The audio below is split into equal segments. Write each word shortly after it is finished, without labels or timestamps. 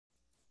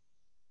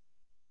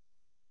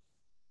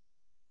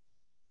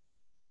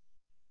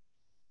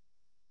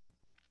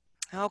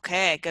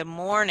Okay, good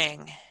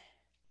morning.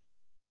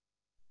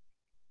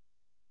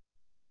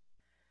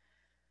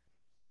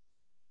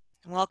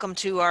 Welcome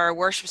to our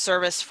worship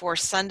service for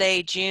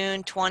Sunday,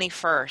 June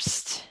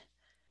 21st.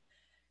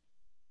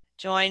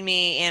 Join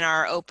me in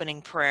our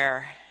opening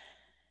prayer.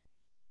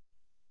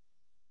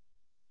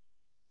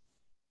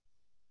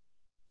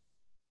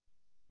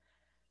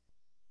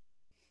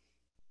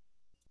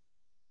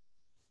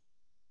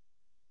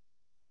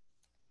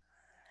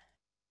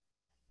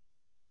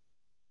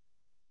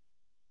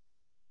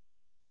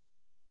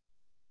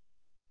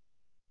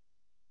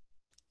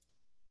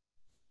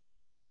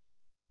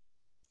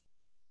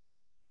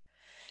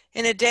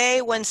 In a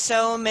day when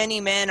so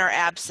many men are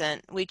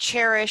absent, we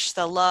cherish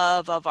the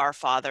love of our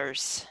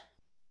fathers.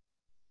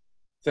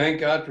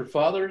 Thank God for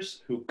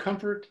fathers who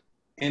comfort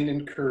and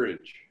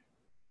encourage.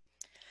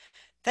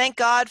 Thank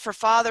God for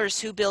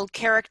fathers who build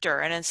character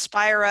and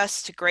inspire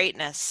us to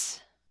greatness.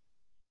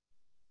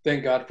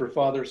 Thank God for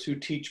fathers who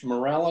teach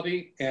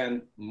morality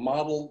and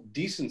model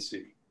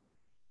decency.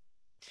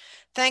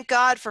 Thank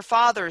God for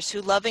fathers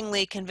who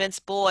lovingly convince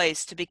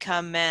boys to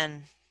become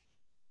men.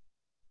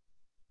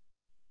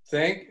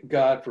 Thank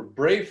God for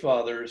brave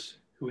fathers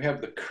who have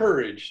the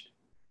courage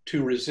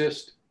to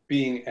resist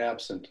being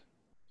absent.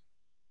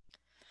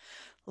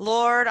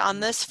 Lord,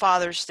 on this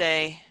Father's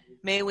Day,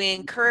 may we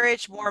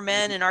encourage more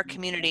men in our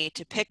community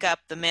to pick up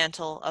the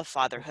mantle of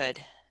fatherhood.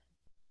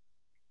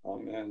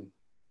 Amen.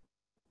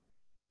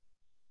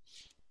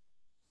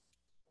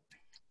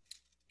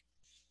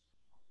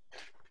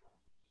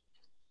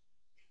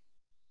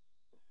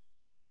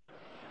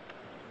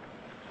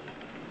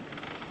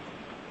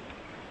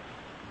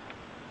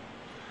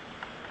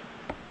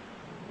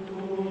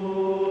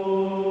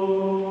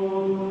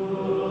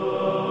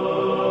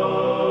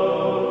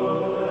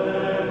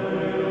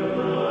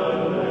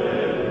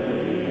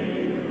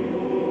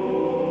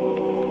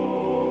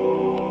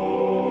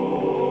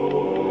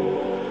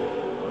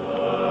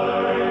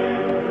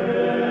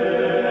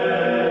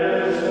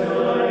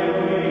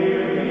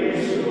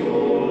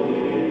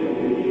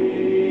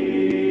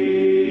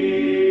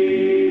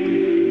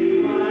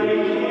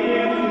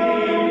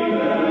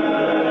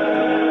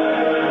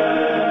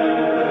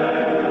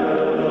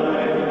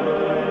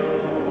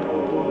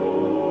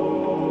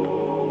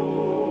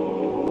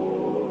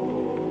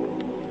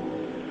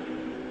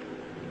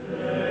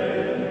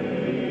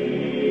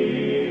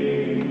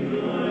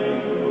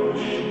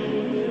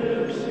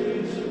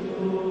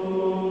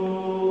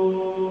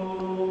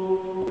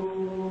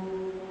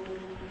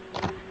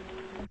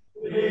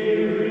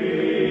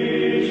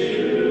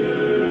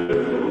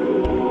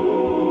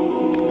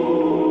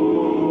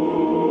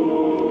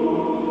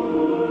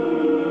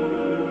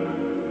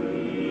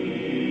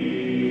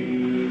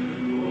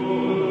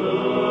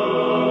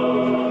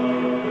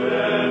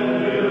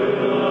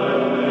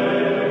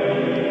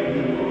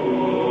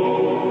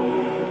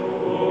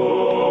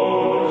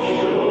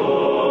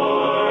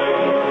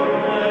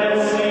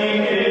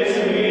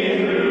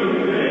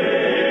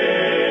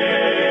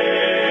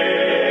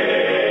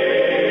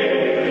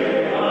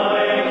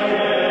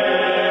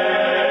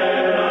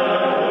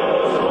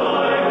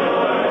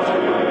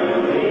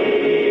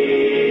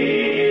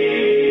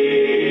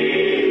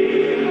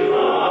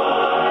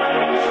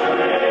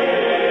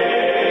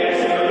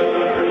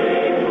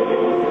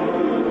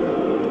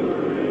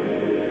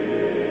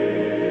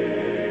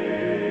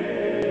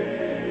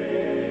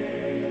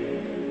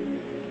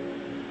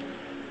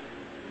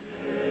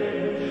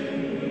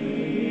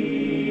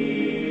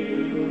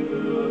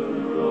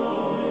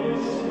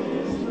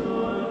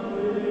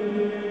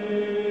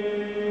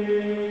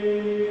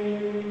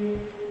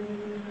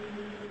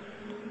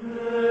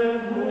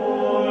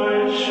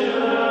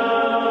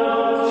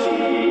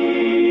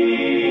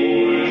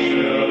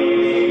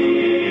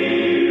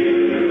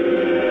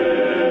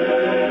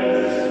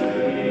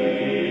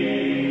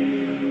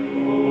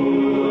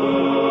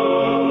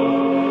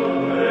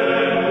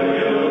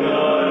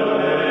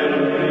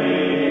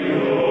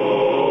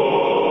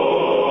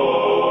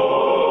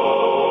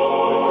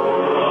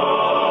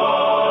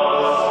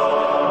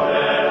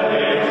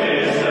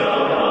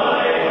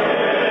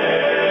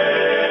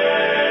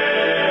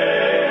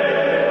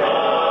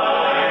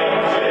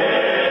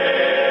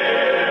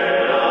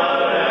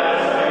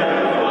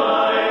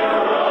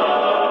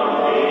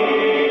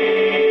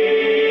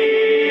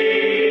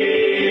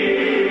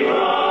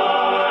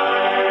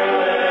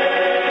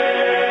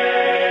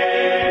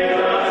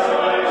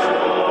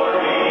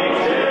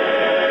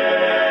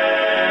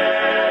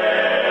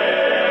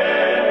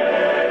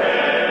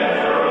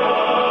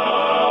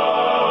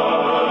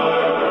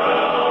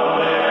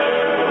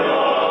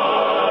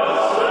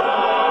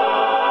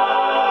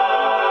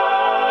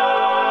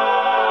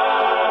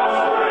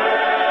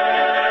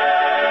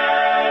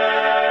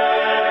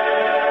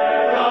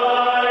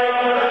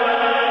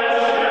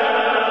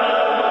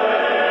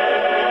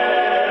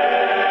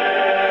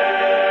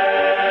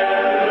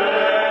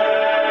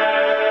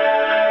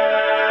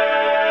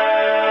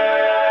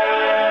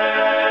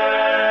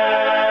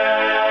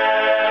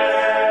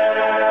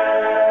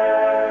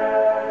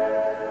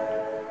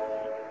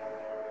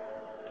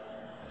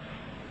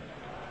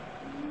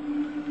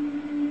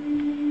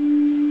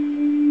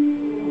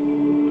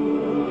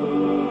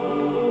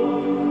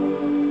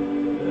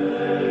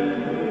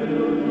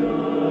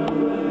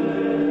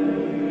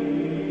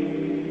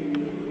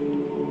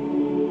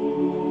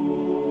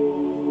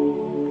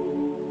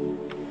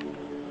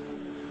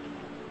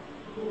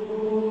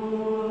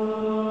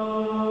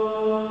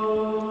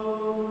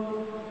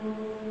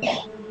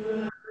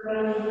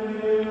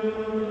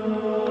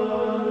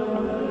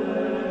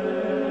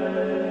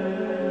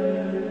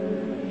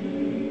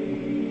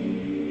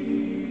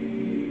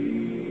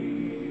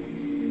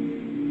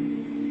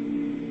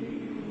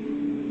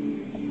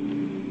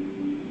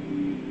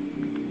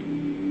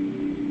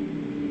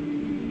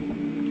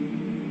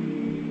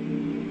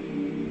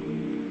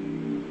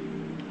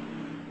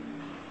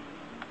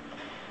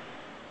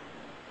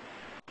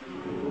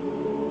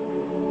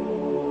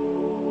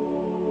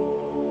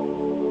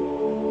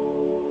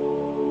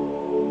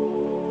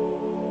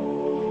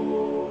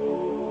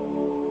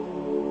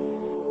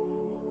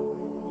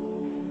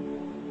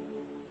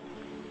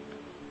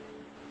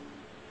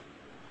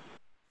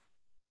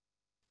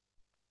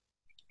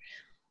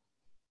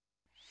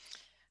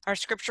 Our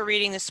scripture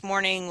reading this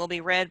morning will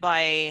be read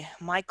by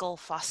Michael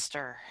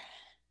Foster.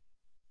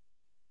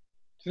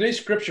 Today's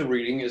scripture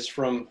reading is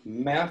from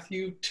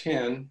Matthew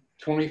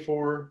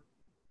 10:24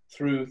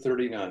 through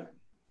 39.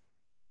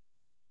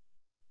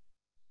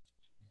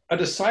 A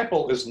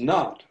disciple is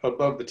not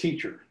above the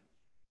teacher,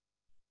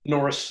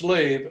 nor a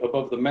slave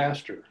above the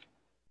master.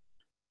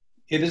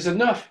 It is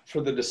enough for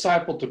the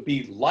disciple to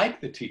be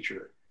like the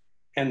teacher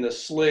and the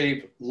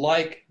slave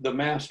like the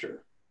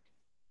master.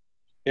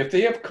 If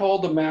they have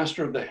called the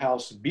master of the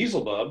house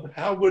Beelzebub,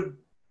 how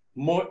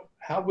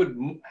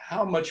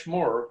much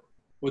more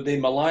would they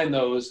malign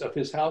those of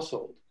his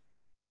household?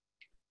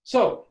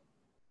 So,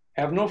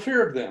 have no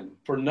fear of them,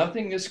 for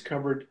nothing is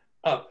covered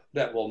up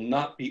that will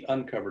not be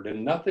uncovered,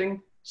 and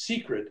nothing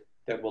secret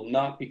that will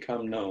not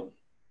become known.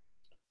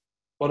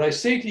 What I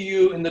say to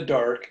you in the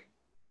dark,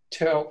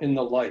 tell in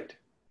the light,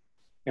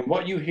 and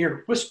what you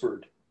hear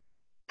whispered,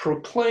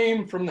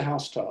 proclaim from the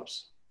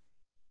housetops.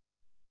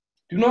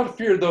 Do not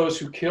fear those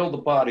who kill the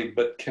body,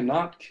 but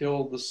cannot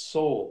kill the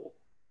soul.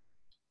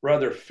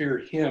 Rather, fear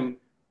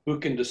him who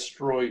can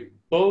destroy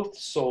both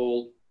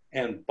soul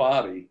and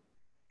body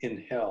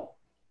in hell.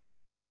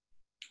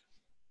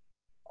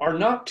 Are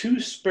not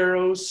 2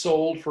 sparrows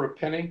sold for a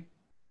penny?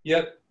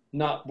 Yet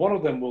not one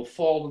of them will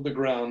fall to the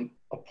ground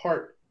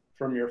apart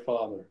from your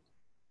Father.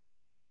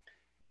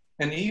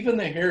 And even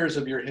the hairs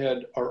of your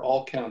head are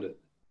all counted.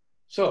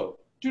 So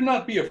do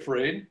not be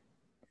afraid.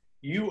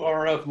 You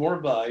are of more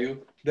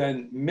value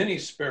than many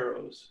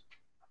sparrows.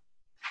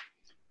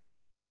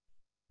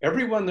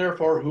 Everyone,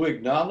 therefore, who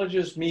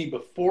acknowledges me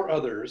before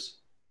others,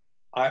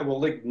 I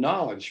will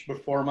acknowledge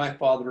before my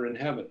Father in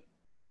heaven.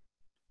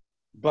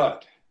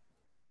 But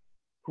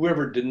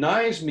whoever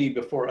denies me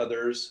before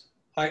others,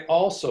 I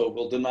also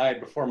will deny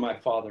before my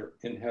Father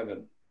in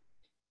heaven.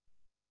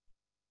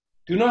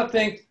 Do not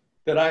think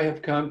that I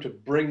have come to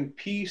bring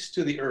peace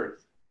to the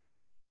earth.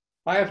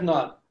 I have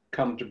not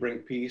come to bring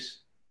peace,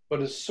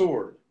 but a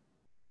sword.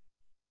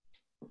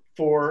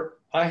 For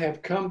I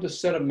have come to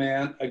set a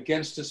man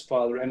against his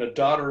father, and a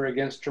daughter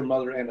against her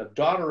mother, and a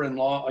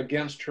daughter-in-law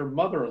against her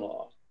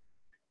mother-in-law.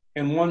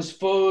 And one's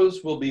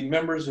foes will be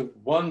members of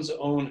one's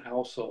own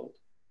household.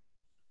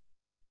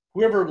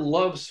 Whoever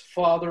loves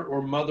father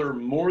or mother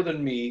more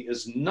than me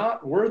is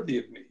not worthy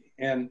of me,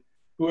 and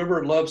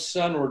whoever loves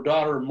son or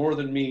daughter more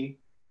than me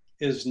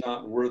is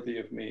not worthy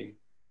of me.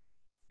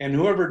 And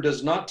whoever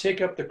does not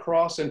take up the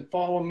cross and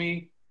follow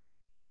me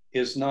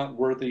is not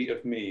worthy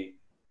of me.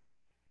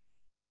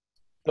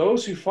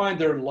 Those who find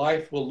their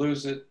life will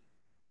lose it,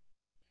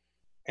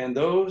 and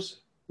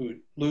those who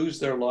lose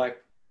their life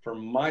for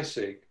my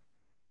sake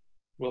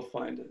will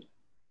find it.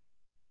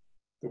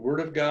 The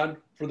word of God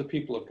for the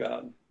people of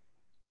God.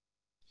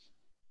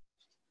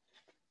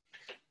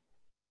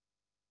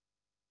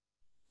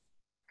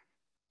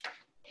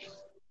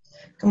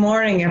 Good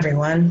morning,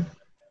 everyone.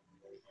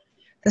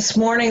 This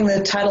morning,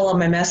 the title of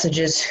my message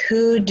is,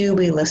 Who Do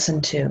We Listen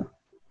to?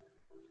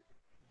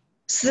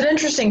 It's an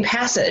interesting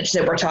passage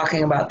that we're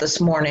talking about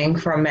this morning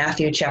from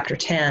Matthew chapter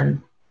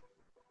 10.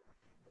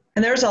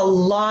 And there's a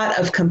lot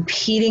of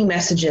competing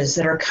messages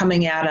that are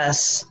coming at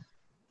us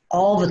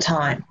all the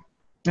time.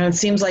 And it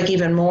seems like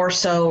even more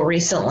so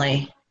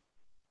recently.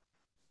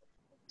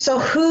 So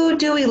who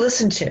do we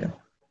listen to?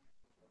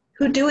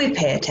 Who do we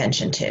pay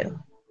attention to?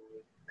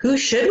 Who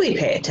should we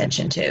pay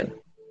attention to?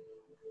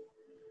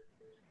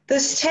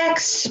 This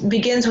text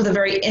begins with a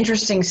very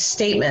interesting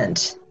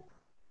statement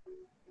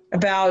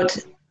about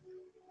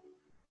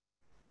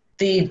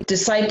the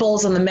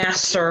disciples and the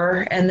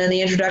master, and then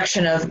the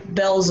introduction of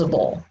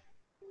Beelzebul.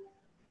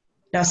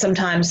 Now,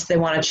 sometimes they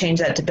want to change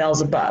that to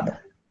Beelzebub.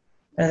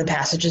 And the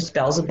passage is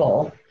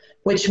Beelzebul,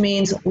 which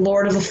means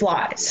Lord of the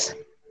Flies.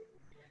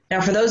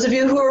 Now, for those of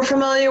you who are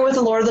familiar with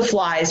the Lord of the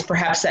Flies,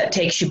 perhaps that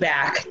takes you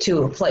back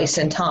to a place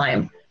in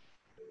time.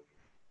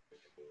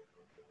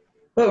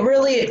 But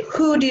really,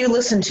 who do you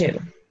listen to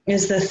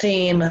is the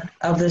theme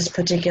of this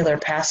particular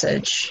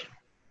passage.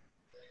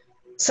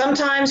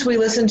 Sometimes we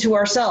listen to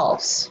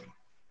ourselves.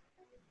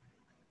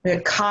 We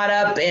get caught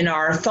up in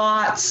our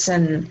thoughts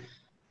and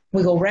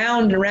we go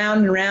round and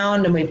round and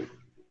round and we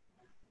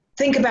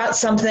think about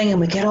something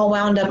and we get all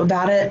wound up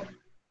about it.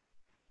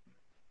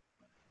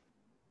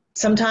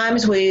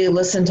 Sometimes we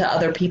listen to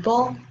other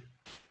people,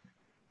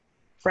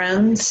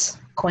 friends,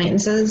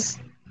 acquaintances.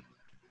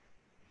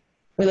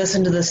 We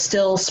listen to the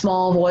still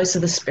small voice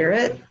of the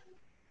Spirit.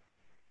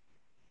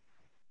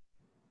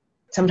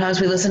 Sometimes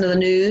we listen to the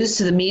news,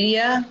 to the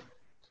media.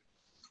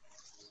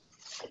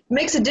 It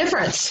makes a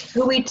difference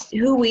who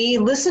we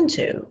listen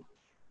to.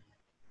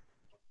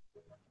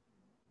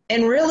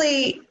 And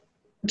really,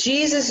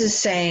 Jesus is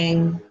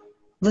saying,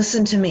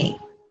 listen to me.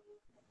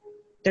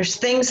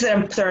 There's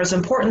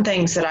important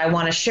things that I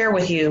want to share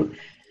with you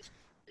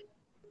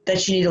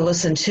that you need to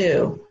listen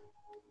to.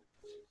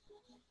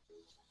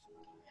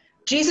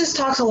 Jesus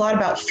talks a lot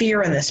about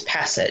fear in this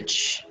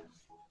passage.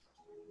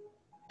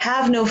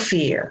 Have no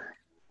fear.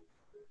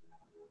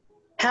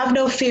 Have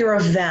no fear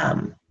of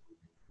them.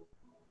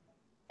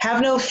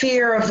 Have no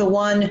fear of the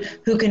one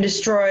who can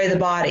destroy the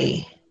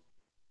body.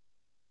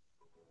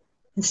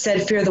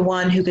 Instead, fear the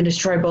one who can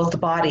destroy both the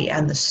body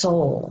and the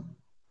soul.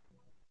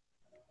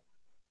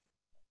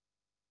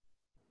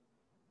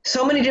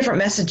 So many different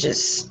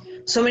messages,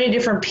 so many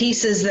different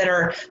pieces that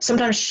are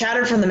sometimes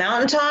shouted from the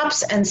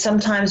mountaintops and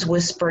sometimes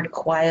whispered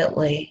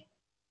quietly.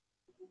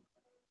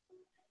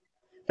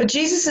 But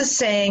Jesus is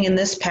saying in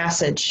this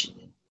passage,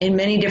 in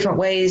many different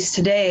ways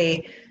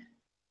today,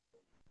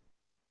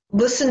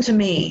 listen to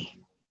me.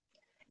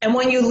 And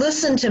when you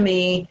listen to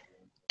me,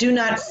 do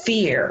not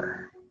fear.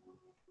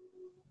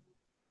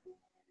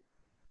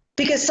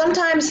 Because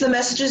sometimes the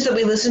messages that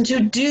we listen to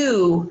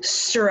do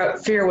stir up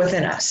fear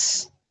within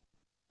us.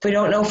 If we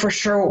don't know for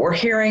sure what we're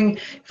hearing,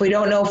 if we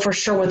don't know for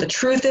sure what the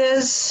truth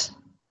is,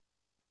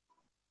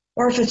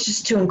 or if it's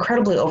just too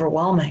incredibly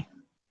overwhelming.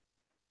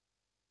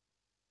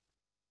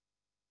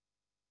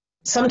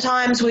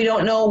 Sometimes we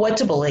don't know what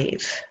to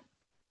believe.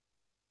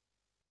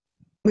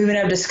 We even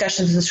have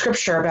discussions in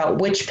Scripture about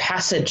which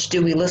passage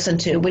do we listen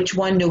to, which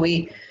one do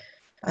we,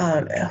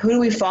 who do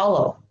we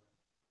follow,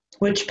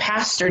 which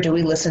pastor do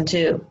we listen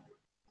to,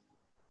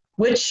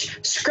 which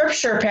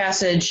Scripture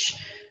passage,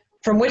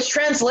 from which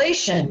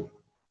translation,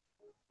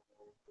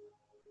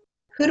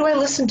 who do I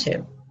listen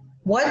to,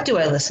 what do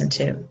I listen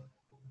to?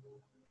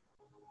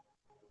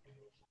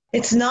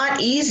 It's not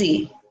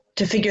easy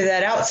to figure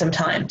that out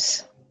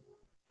sometimes.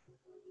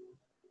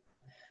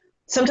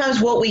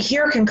 Sometimes what we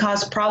hear can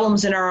cause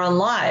problems in our own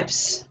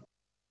lives.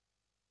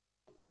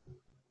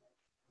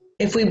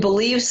 If we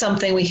believe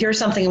something, we hear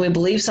something and we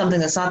believe something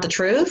that's not the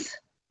truth,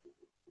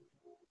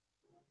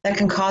 that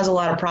can cause a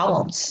lot of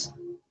problems.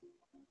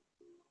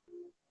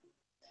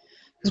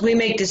 Because we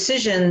make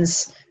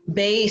decisions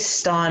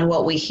based on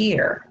what we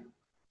hear.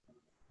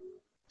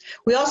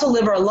 We also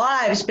live our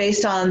lives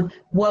based on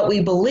what we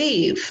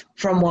believe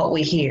from what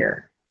we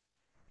hear.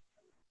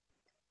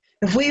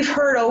 If we've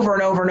heard over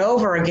and over and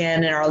over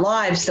again in our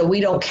lives that we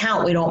don't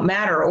count, we don't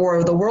matter,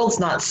 or the world's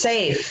not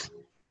safe,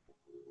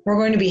 we're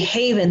going to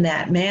behave in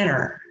that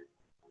manner.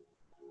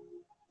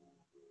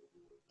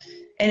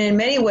 And in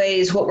many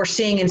ways, what we're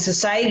seeing in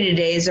society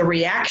today is a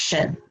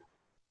reaction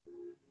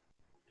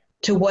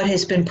to what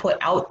has been put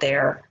out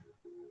there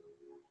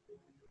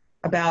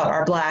about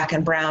our Black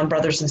and brown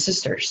brothers and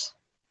sisters.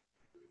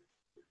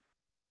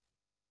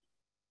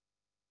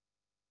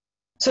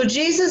 So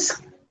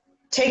Jesus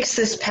takes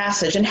this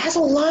passage and has a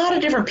lot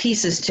of different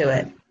pieces to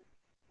it.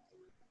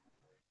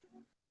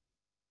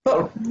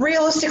 But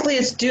realistically,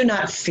 it's do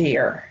not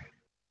fear.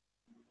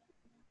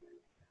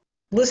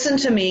 Listen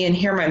to me and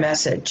hear my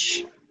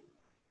message.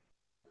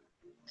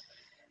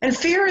 And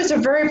fear is a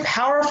very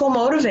powerful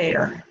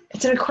motivator.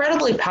 It's an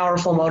incredibly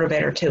powerful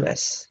motivator to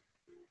us.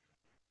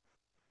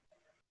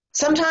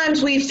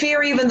 Sometimes we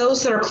fear even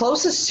those that are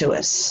closest to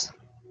us.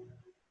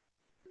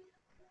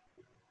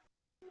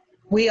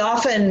 We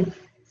often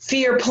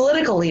fear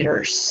political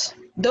leaders.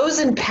 Those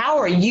in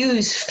power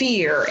use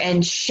fear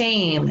and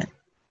shame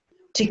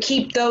to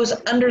keep those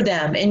under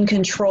them in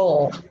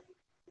control.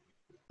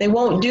 They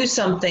won't do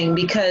something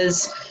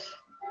because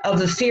of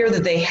the fear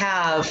that they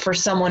have for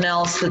someone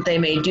else that they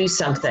may do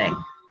something.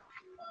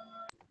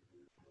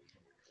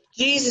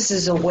 Jesus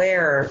is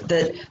aware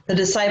that the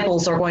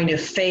disciples are going to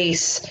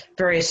face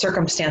various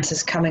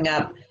circumstances coming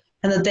up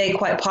and that they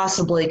quite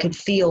possibly could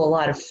feel a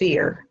lot of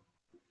fear.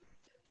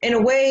 In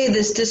a way,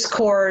 this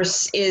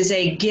discourse is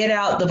a get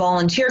out the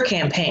volunteer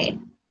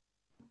campaign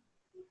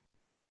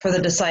for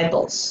the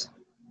disciples.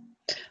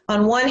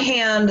 On one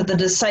hand, the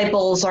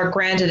disciples are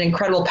granted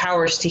incredible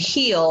powers to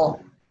heal,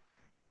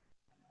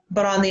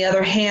 but on the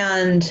other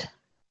hand,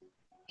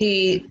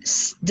 he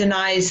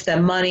denies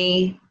them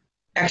money,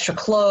 extra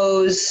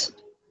clothes,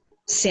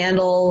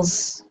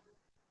 sandals.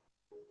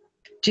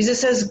 Jesus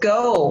says,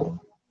 go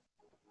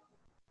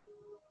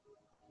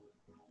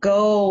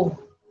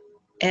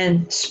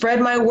and spread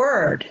my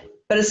word,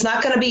 but it's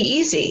not going to be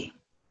easy.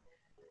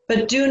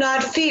 But do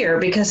not fear,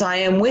 because I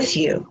am with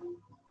you.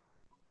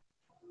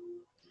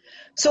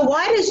 So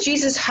why does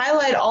Jesus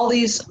highlight all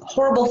these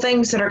horrible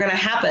things that are going to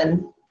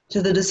happen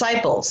to the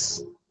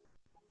disciples?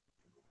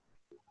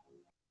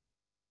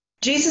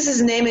 Jesus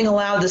is naming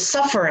aloud the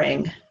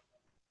suffering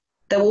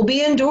that will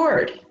be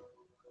endured.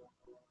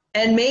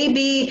 And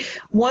maybe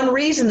one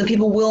reason the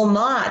people will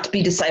not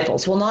be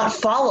disciples, will not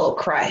follow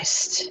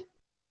Christ.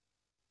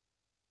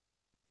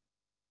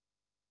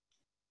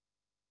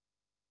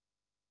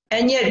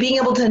 And yet being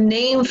able to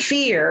name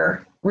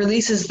fear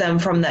releases them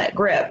from that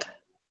grip.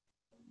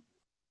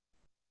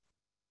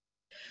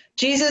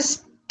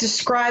 Jesus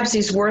describes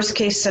these worst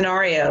case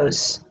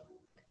scenarios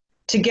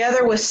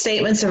together with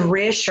statements of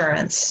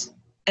reassurance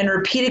and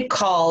repeated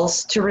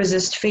calls to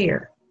resist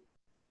fear,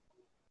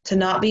 to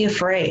not be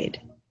afraid.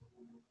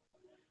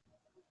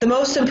 The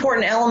most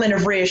important element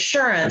of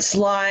reassurance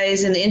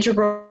lies in the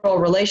integral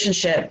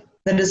relationship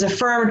that is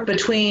affirmed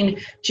between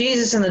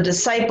Jesus and the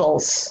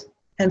disciples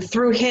and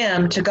through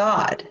him to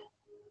God.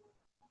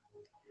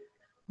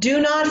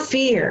 Do not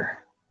fear.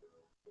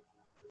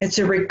 It's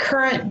a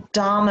recurrent,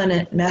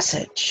 dominant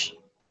message.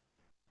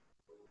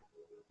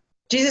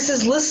 Jesus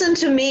says, listen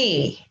to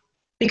me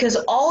because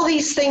all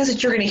these things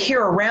that you're going to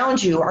hear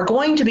around you are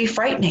going to be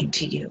frightening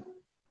to you.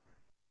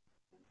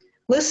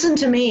 Listen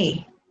to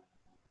me.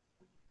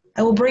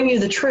 I will bring you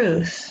the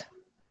truth.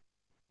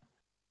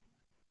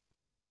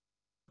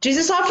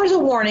 Jesus offers a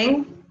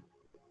warning.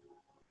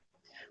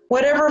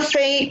 Whatever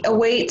fate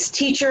awaits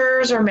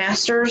teachers or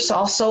masters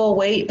also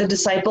await the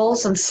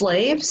disciples and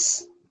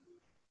slaves.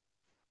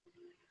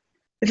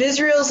 If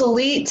Israel's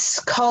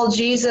elites called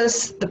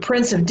Jesus the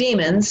Prince of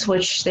Demons,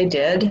 which they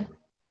did,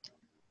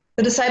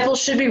 the disciples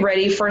should be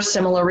ready for a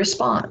similar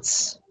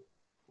response.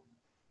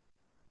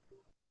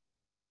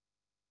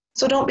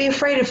 So don't be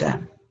afraid of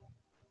them.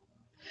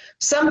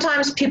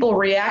 Sometimes people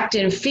react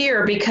in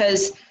fear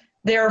because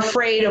they're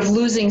afraid of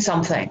losing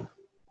something.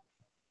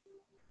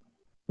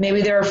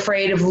 Maybe they're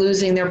afraid of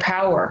losing their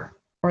power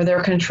or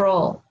their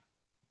control.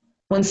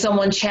 When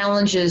someone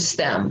challenges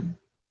them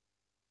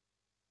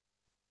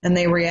and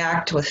they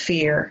react with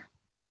fear.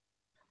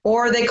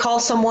 Or they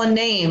call someone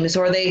names,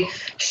 or they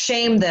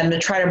shame them to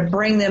try to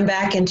bring them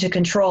back into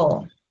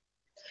control.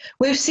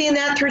 We've seen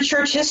that through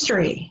church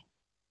history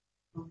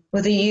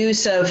with the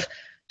use of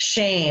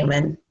shame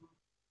and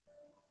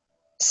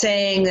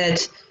saying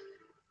that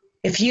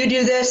if you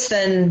do this,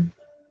 then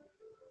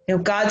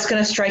God's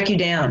going to strike you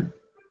down.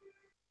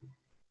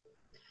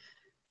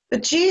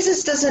 But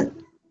Jesus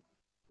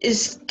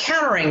is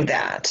countering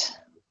that.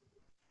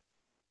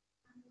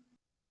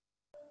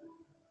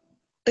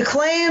 The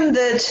claim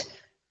that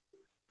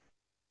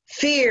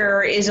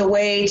fear is a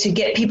way to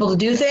get people to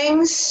do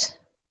things,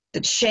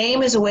 that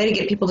shame is a way to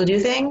get people to do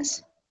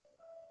things,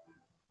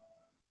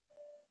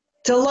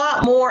 it's a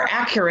lot more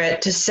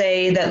accurate to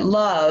say that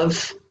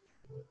love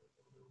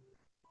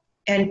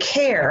and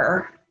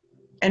care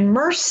and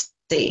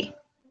mercy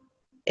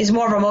is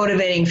more of a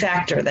motivating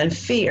factor than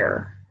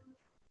fear.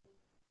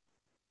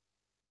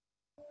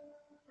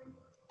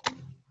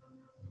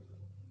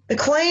 The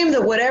claim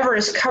that whatever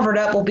is covered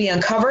up will be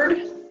uncovered,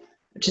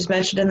 which is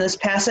mentioned in this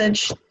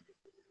passage,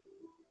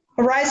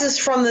 arises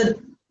from the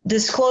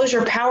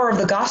disclosure power of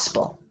the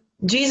gospel.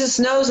 Jesus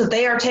knows that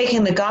they are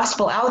taking the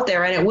gospel out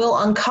there and it will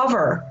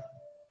uncover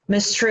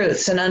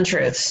mistruths and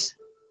untruths.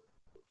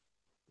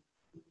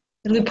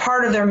 It'll be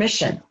part of their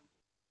mission.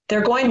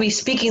 They're going to be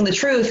speaking the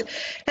truth,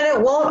 and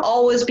it won't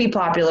always be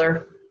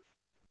popular.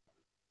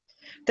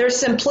 Their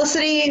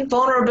simplicity,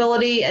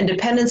 vulnerability, and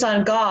dependence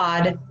on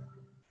God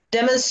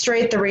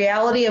demonstrate the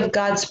reality of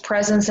God's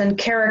presence and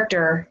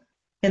character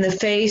in the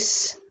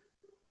face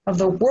of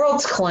the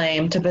world's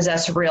claim to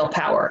possess real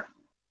power,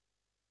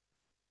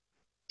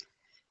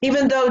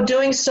 even though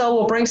doing so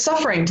will bring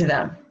suffering to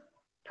them,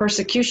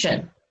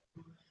 persecution.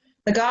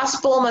 The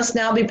gospel must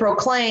now be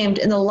proclaimed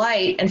in the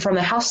light and from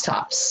the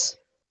housetops.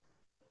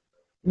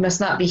 It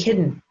must not be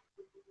hidden.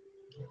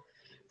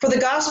 For the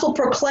gospel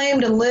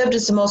proclaimed and lived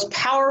is the most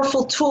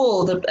powerful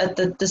tool at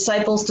the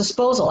disciples'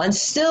 disposal, and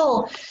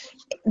still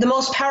the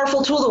most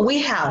powerful tool that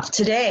we have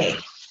today.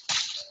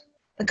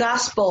 The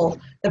gospel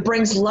that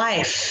brings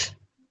life.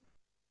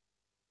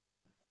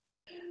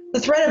 The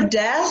threat of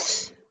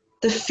death,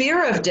 the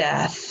fear of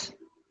death,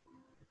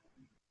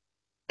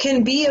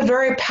 can be a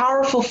very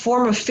powerful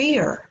form of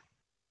fear.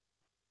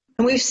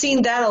 And we've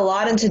seen that a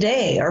lot in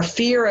today, our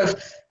fear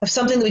of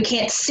something that we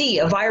can't see,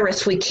 a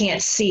virus we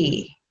can't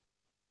see,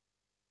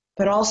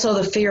 but also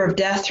the fear of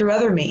death through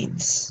other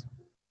means.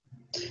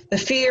 The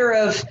fear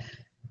of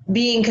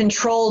being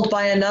controlled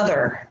by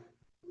another.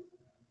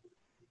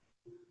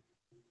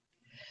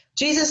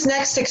 Jesus'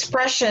 next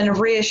expression of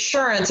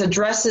reassurance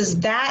addresses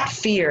that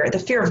fear, the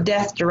fear of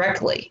death,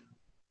 directly.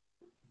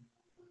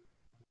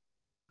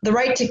 The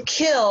right to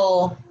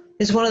kill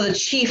is one of the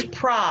chief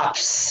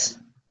props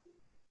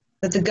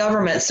that the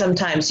government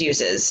sometimes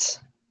uses.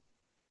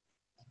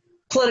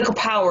 Political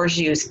powers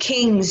use,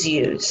 kings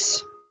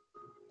use,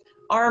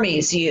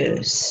 armies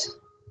use.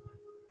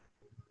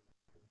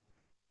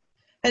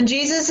 And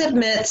Jesus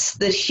admits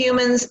that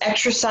humans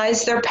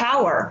exercise their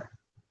power,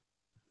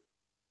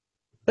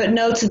 but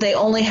notes that they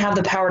only have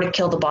the power to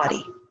kill the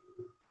body.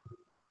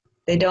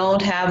 They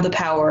don't have the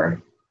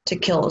power to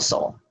kill the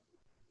soul.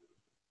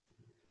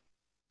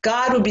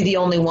 God would be the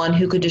only one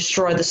who could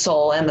destroy the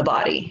soul and the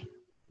body.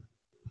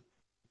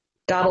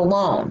 God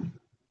alone.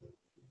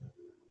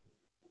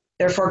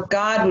 Therefore,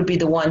 God would be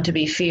the one to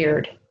be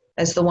feared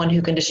as the one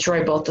who can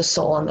destroy both the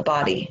soul and the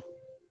body.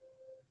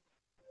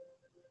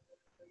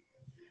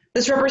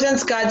 This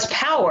represents God's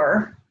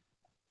power,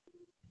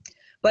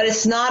 but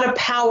it's not a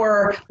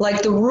power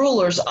like the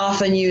rulers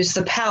often use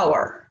the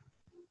power.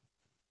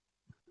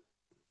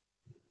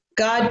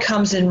 God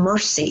comes in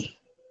mercy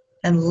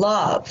and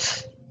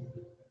love.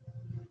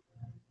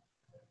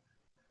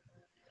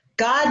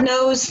 God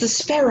knows the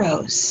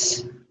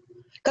sparrows.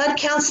 God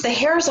counts the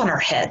hairs on our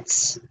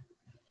heads.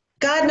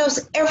 God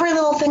knows every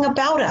little thing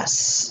about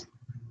us.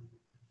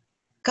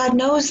 God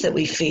knows that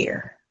we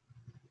fear.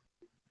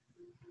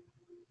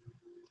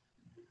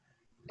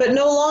 But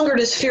no longer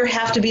does fear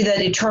have to be the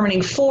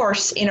determining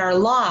force in our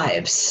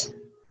lives,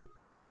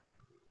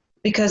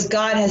 because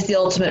God has the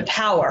ultimate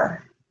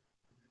power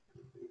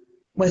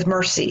with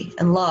mercy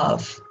and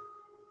love.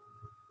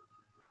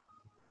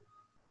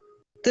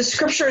 The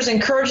scripture is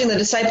encouraging the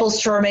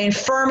disciples to remain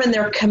firm in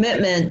their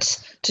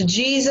commitment to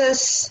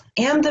Jesus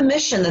and the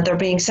mission that they're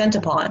being sent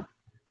upon,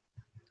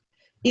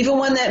 even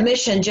when that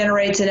mission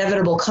generates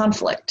inevitable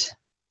conflict,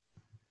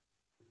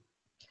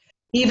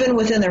 even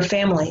within their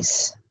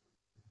families.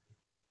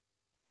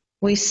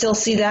 We still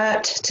see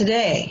that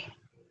today.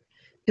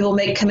 People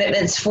make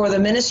commitments for the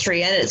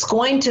ministry, and it's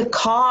going to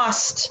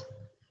cost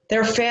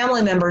their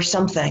family members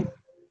something.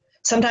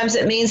 Sometimes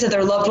it means that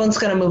their loved one's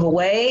going to move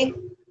away.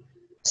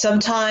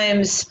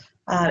 Sometimes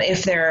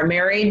if they're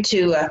married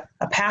to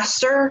a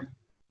pastor,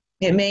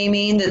 it may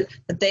mean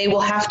that they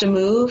will have to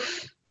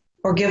move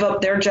or give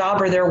up their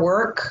job or their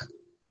work.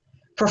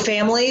 For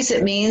families,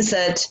 it means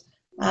that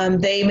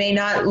they may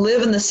not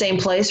live in the same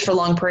place for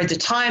long periods of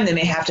time. They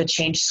may have to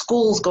change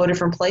schools, go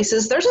different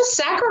places. There's a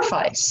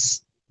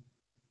sacrifice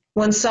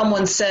when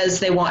someone says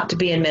they want to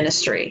be in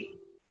ministry.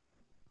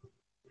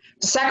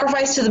 A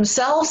sacrifice to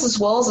themselves as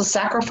well as a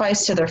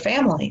sacrifice to their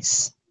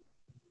families.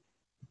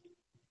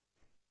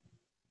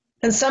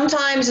 And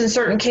sometimes, in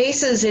certain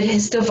cases, it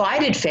has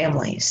divided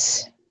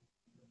families.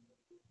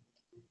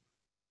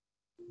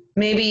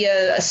 Maybe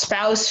a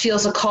spouse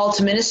feels a call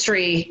to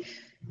ministry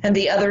and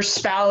the other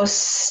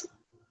spouse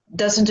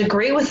doesn't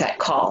agree with that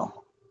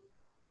call.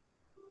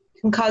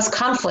 It can cause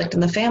conflict in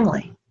the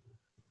family.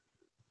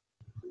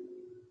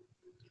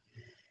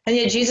 And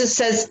yet Jesus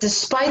says,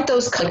 despite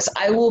those conflicts,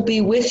 I will be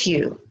with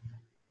you.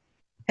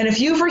 And if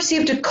you've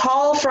received a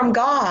call from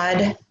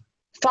God,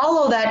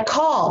 follow that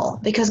call,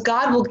 because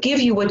God will give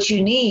you what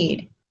you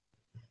need.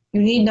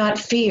 You need not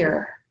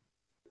fear.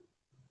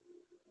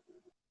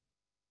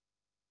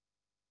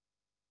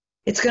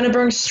 It's going to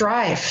bring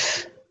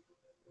strife.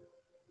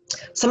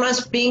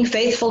 Sometimes being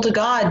faithful to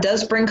God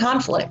does bring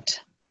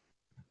conflict.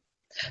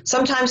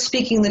 Sometimes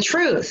speaking the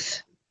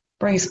truth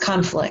brings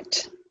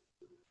conflict.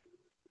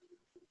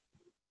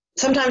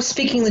 Sometimes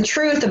speaking the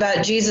truth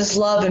about Jesus'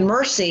 love and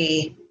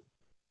mercy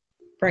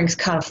brings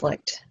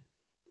conflict.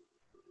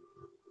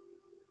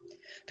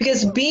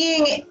 Because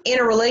being in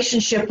a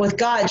relationship with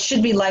God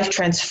should be life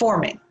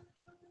transforming.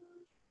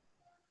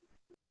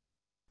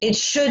 It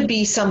should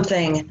be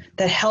something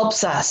that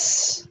helps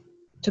us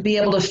to be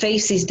able to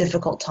face these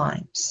difficult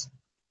times.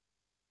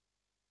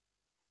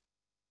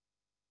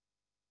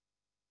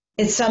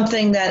 It's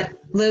something that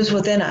lives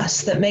within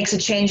us, that makes a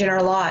change in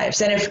our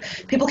lives. And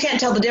if people can't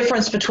tell the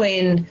difference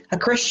between a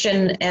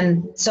Christian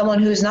and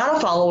someone who's not a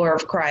follower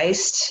of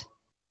Christ,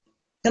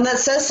 then that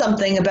says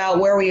something about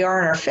where we are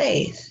in our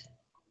faith.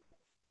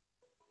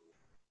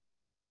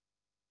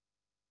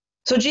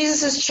 So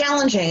Jesus is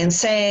challenging and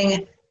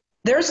saying,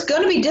 there's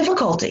going to be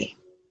difficulty.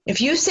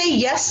 If you say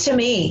yes to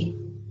me,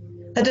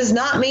 that does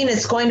not mean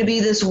it's going to be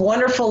this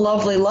wonderful,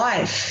 lovely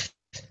life.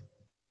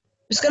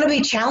 There's going to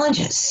be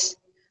challenges.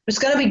 There's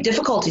going to be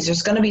difficulties.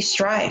 There's going to be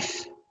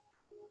strife.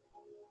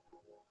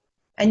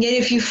 And yet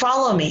if you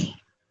follow me,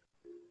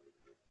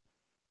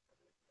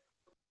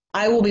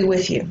 I will be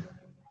with you.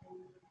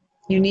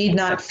 You need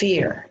not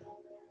fear.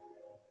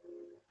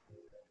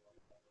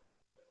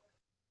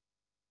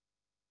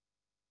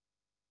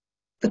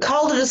 The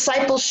call to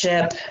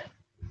discipleship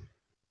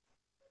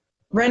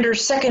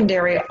renders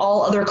secondary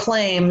all other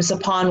claims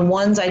upon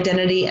one's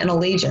identity and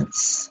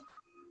allegiance.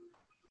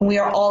 We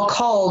are all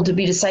called to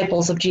be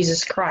disciples of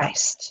Jesus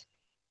Christ.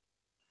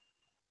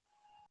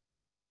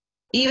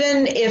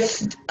 Even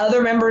if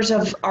other members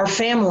of our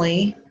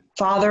family,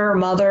 father,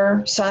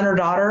 mother, son, or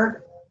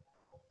daughter,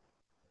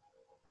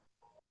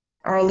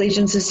 our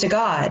allegiance is to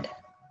God.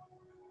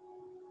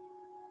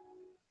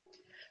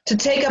 To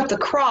take up the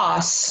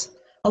cross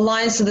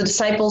aligns to the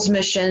disciples'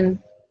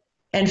 mission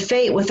and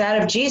fate with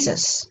that of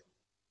Jesus.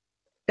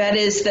 That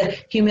is the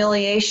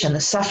humiliation,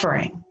 the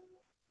suffering,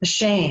 the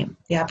shame,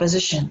 the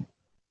opposition,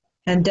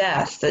 and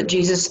death that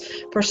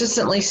Jesus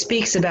persistently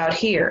speaks about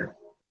here.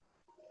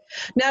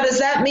 Now, does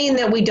that mean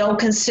that we don't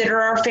consider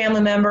our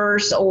family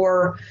members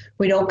or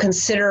we don't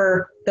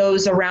consider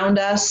those around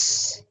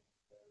us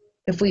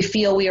if we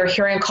feel we are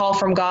hearing a call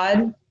from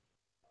God?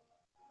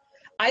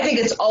 I think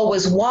it's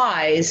always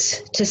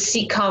wise to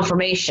seek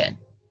confirmation.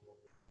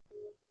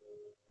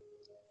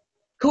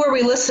 Who are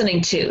we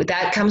listening to?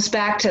 That comes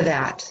back to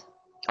that.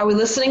 Are we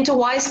listening to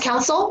wise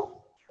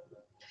counsel?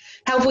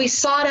 Have we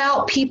sought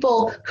out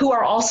people who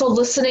are also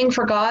listening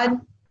for God?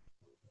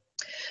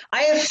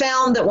 I have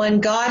found that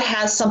when God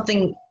has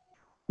something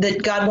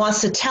that God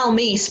wants to tell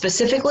me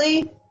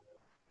specifically,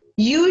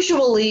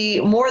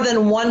 usually more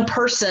than one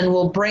person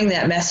will bring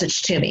that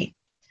message to me.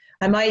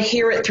 I might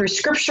hear it through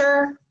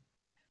scripture.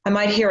 I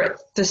might hear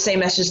it the same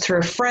message through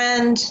a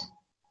friend.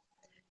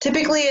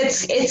 Typically,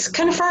 it's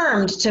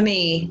confirmed to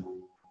me.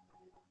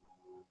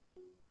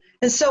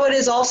 And so it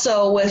is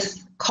also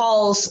with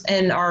calls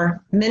in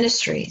our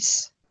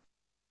ministries.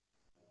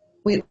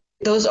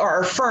 Those are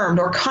affirmed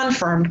or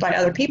confirmed by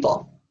other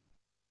people.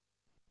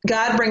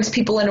 God brings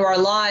people into our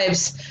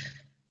lives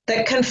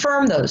that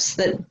confirm those,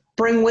 that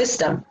bring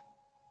wisdom.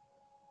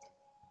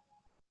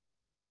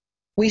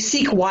 We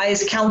seek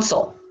wise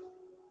counsel.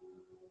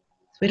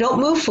 We don't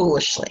move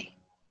foolishly.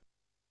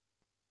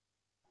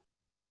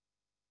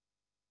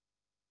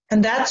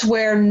 And that's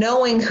where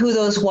knowing who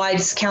those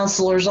wise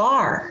counselors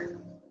are.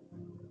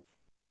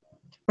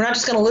 We're not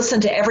just going to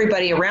listen to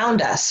everybody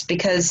around us,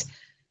 because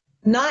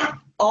not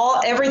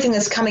everything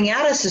that's coming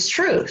at us is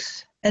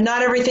truth, and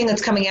not everything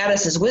that's coming at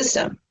us is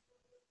wisdom.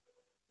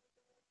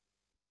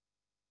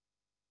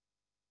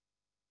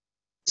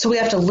 So we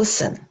have to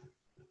listen.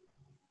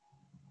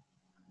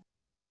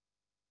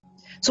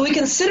 So we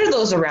consider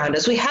those around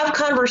us. We have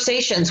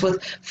conversations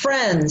with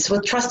friends,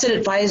 with trusted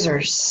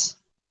advisors.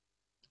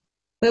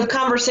 We have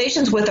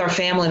conversations with our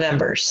family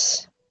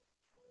members.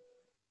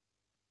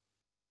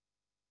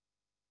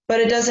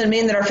 But it doesn't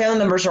mean that our family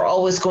members are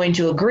always going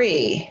to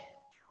agree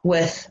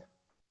with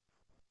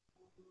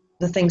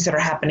the things that are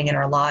happening in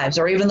our lives,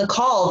 or even the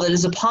call that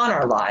is upon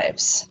our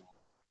lives.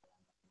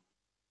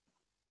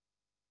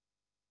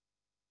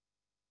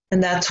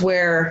 And that's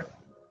where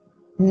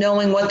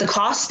knowing what the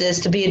cost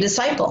is to be a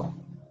disciple,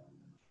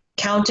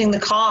 counting the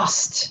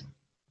cost,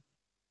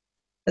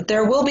 that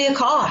there will be a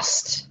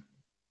cost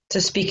to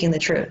speaking the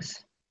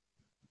truth,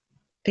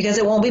 because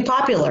it won't be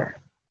popular,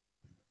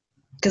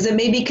 because it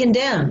may be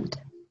condemned.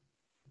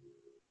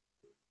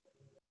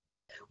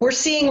 We're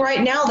seeing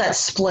right now that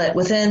split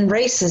within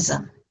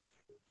racism.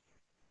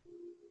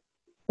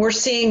 We're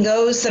seeing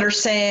those that are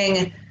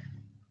saying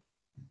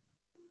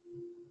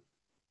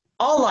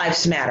all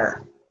lives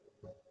matter.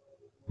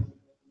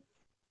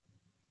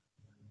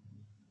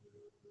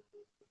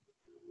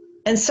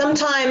 And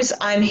sometimes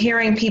I'm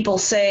hearing people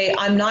say,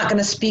 I'm not going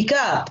to speak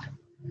up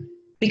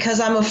because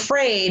I'm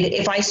afraid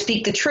if I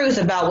speak the truth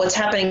about what's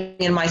happening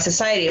in my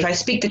society, if I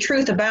speak the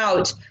truth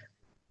about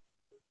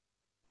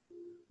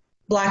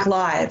Black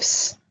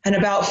lives and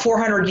about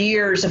 400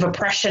 years of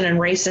oppression and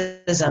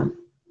racism,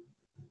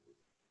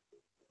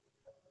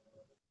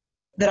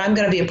 that I'm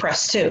going to be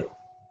oppressed too.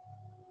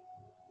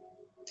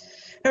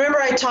 Remember,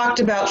 I talked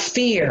about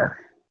fear.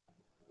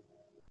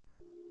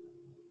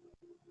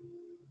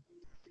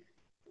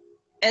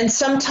 And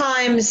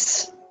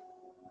sometimes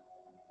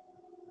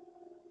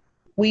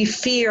we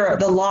fear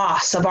the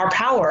loss of our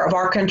power, of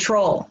our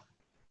control,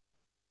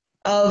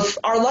 of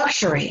our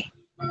luxury,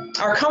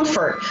 our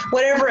comfort,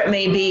 whatever it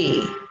may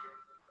be.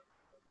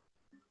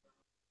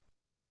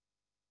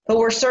 But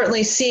we're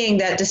certainly seeing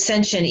that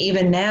dissension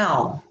even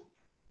now.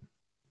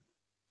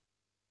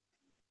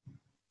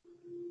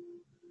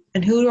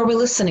 And who are we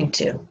listening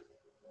to?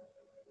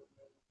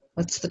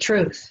 What's the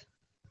truth?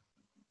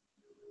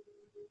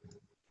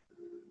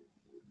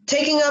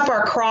 Taking up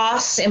our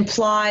cross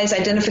implies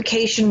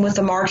identification with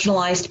the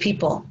marginalized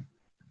people,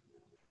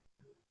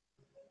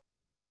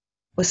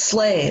 with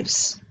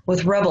slaves,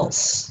 with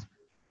rebels,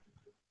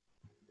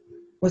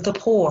 with the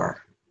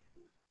poor,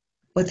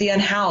 with the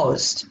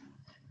unhoused,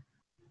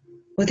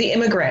 with the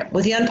immigrant,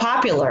 with the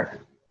unpopular.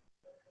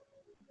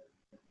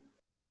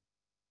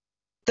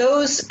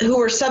 Those who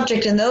were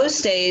subject in those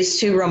days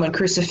to Roman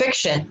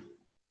crucifixion,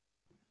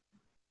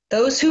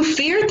 those who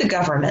feared the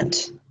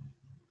government,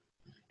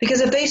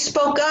 because if they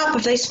spoke up,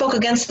 if they spoke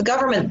against the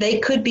government, they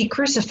could be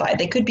crucified,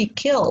 they could be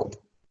killed,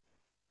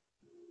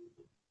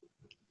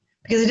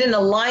 because they didn't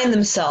align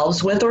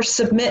themselves with or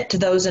submit to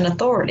those in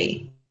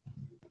authority.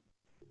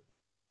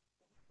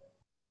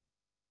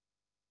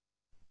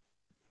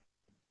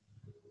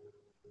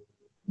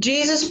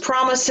 Jesus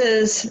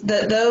promises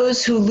that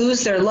those who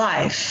lose their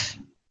life,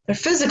 their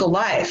physical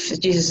life, as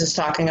Jesus is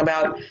talking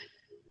about,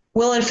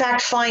 will in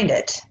fact find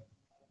it,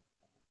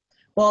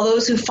 while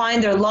those who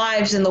find their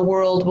lives in the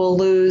world will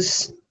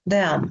lose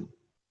them.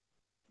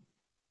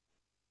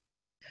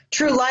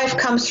 True life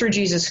comes through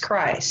Jesus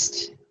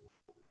Christ.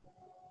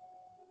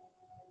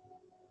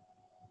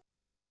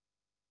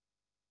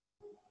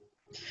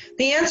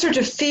 The answer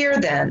to fear,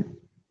 then,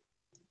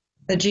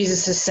 that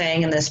Jesus is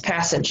saying in this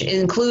passage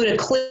include a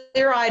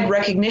clear-eyed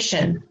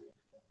recognition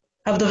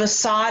of the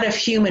facade of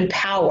human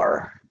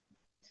power,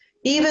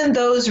 even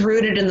those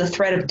rooted in the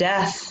threat of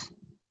death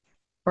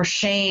or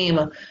shame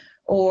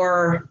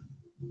or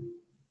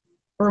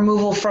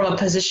removal from a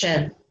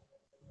position.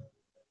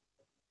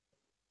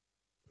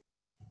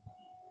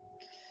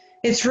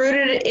 It's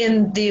rooted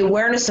in the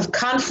awareness of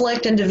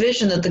conflict and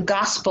division that the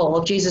gospel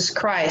of Jesus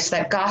Christ,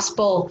 that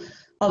gospel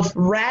of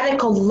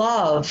radical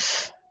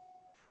love,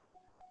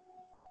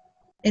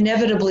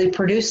 inevitably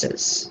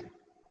produces.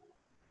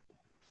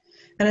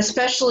 And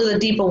especially the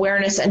deep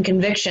awareness and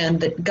conviction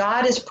that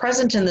God is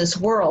present in this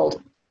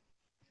world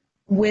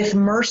with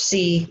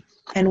mercy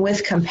and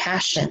with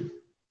compassion.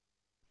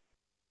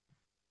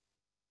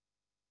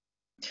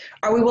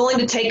 Are we willing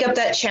to take up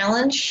that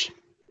challenge?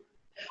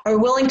 Are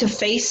we willing to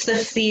face the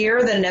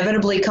fear that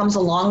inevitably comes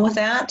along with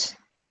that?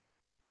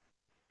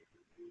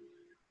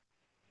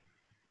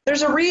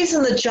 There's a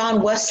reason that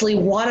John Wesley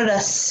wanted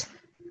us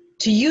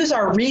to use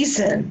our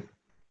reason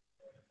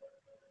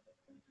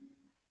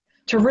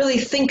to really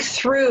think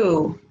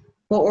through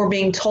what we're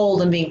being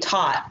told and being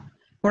taught.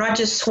 We're not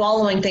just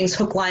swallowing things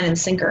hook, line, and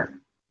sinker.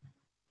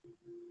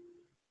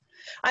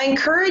 I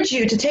encourage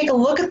you to take a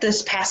look at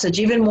this passage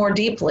even more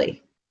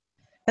deeply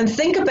and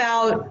think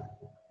about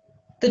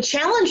the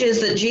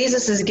challenges that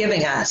Jesus is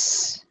giving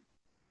us.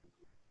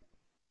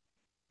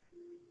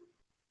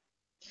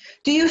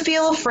 Do you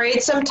feel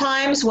afraid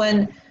sometimes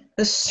when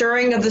the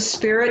stirring of the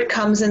Spirit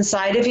comes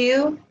inside of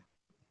you?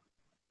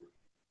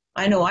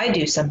 I know I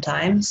do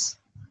sometimes.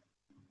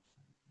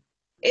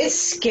 It's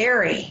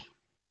scary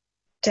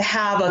to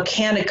have a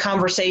candid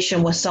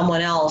conversation with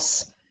someone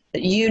else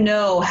that you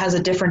know has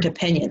a different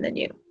opinion than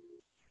you.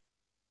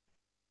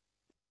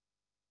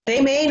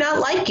 They may not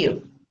like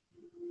you.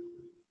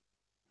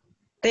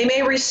 They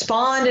may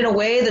respond in a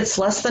way that's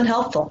less than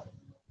helpful.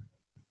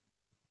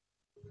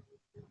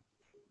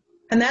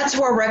 And that's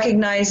where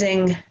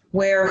recognizing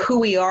where who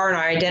we are and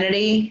our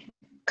identity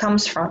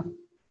comes from.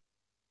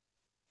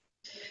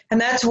 And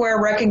that's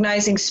where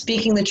recognizing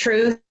speaking the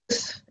truth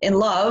in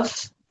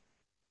love,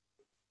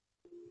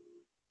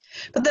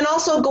 but then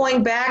also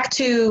going back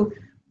to,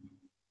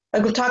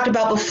 like we talked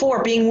about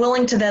before, being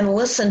willing to then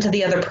listen to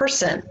the other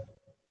person.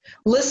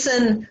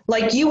 Listen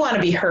like you want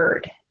to be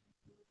heard.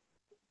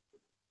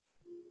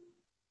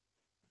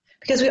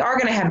 Because we are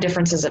going to have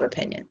differences of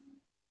opinion.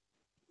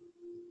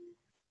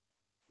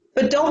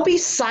 But don't be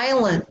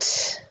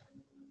silent.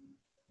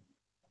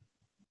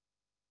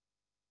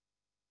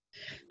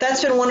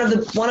 That's been one of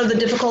the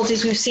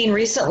difficulties we've seen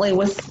recently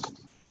with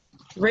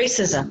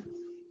racism.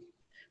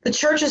 The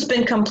church has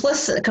been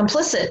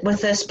complicit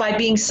with this by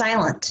being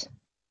silent,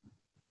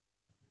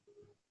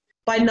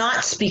 by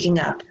not speaking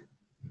up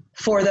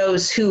for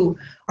those who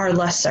are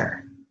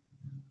lesser,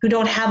 who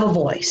don't have a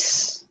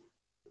voice.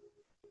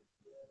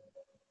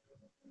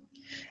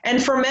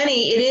 And for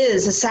many, it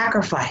is a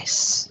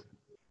sacrifice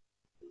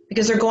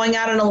because they're going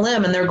out on a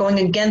limb and they're going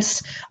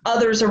against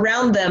others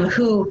around them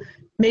who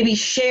maybe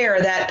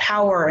share that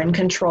power and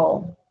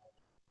control.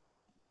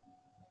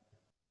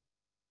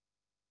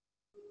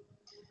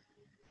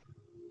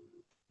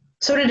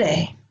 So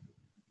today,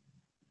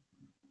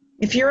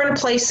 if you're in a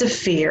place of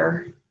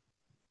fear,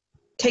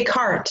 take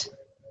heart.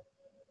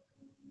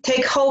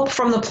 Take hope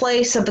from the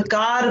place of the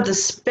God of the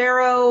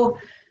sparrow,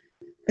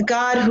 the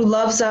God who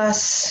loves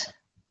us,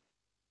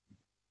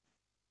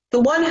 the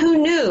one who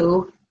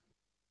knew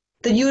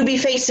that you would be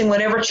facing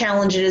whatever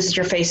challenge it is that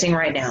you're facing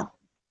right now.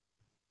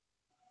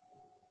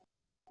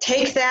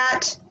 Take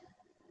that,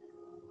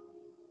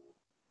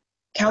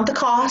 count the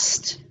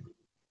cost,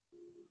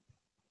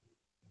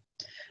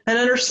 and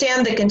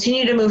understand that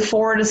continue to move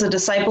forward as a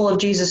disciple of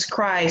Jesus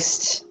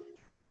Christ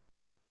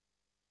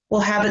will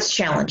have its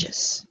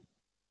challenges.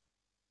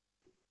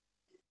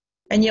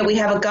 And yet we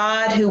have a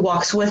God who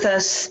walks with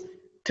us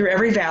through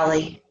every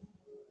valley,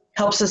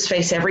 helps us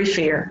face every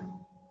fear,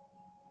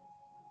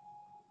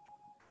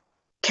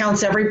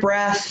 counts every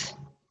breath,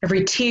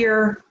 every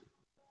tear,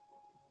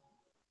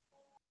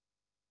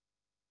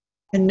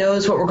 and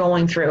knows what we're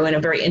going through in a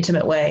very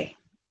intimate way.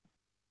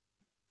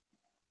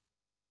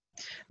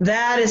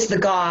 That is the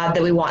God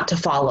that we want to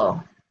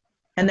follow.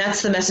 And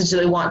that's the message that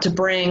we want to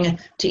bring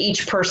to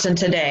each person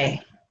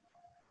today.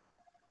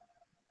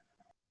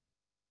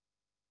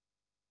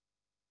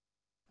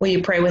 Will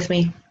you pray with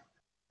me?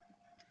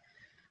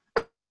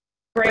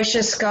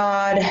 Gracious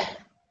God,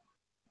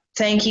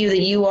 thank you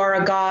that you are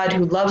a God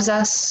who loves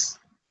us,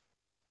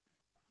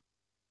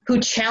 who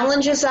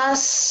challenges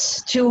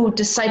us to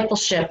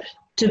discipleship,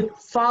 to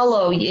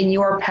follow in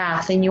your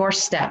path, in your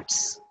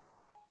steps.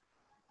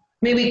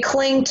 May we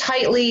cling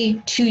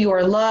tightly to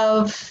your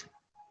love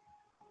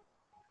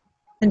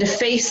and to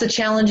face the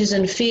challenges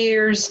and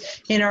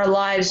fears in our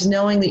lives,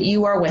 knowing that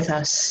you are with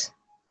us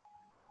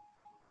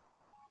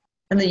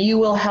and that you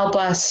will help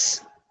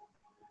us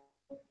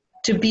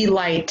to be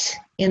light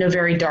in a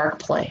very dark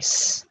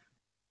place.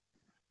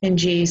 In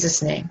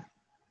Jesus' name,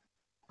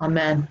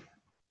 amen.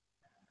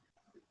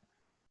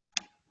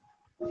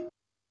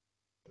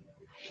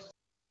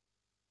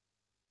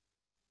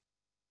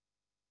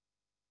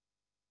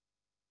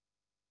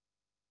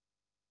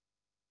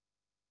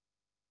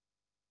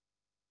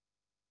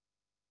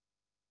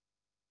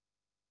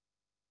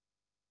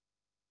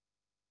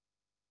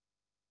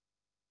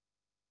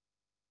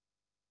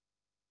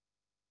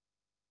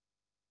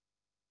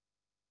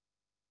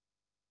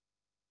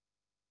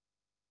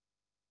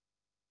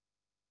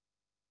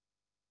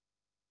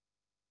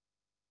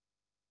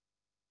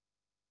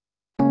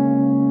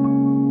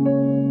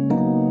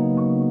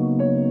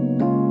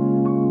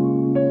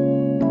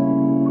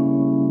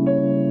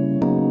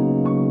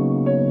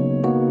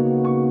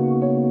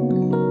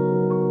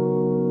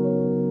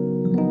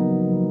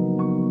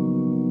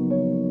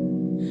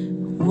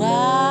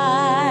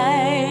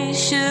 Why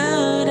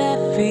should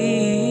I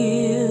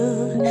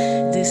feel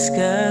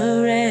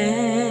discouraged?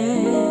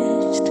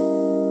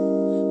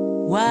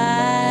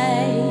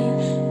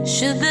 Why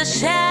should the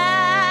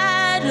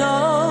shadows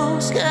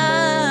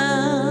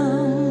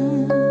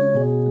come?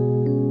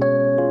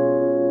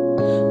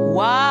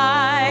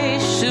 Why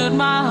should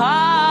my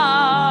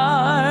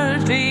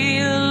heart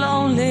feel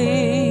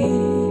lonely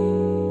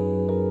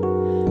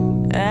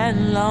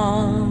and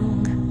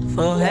long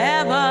for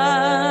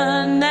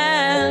heaven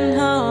and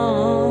home?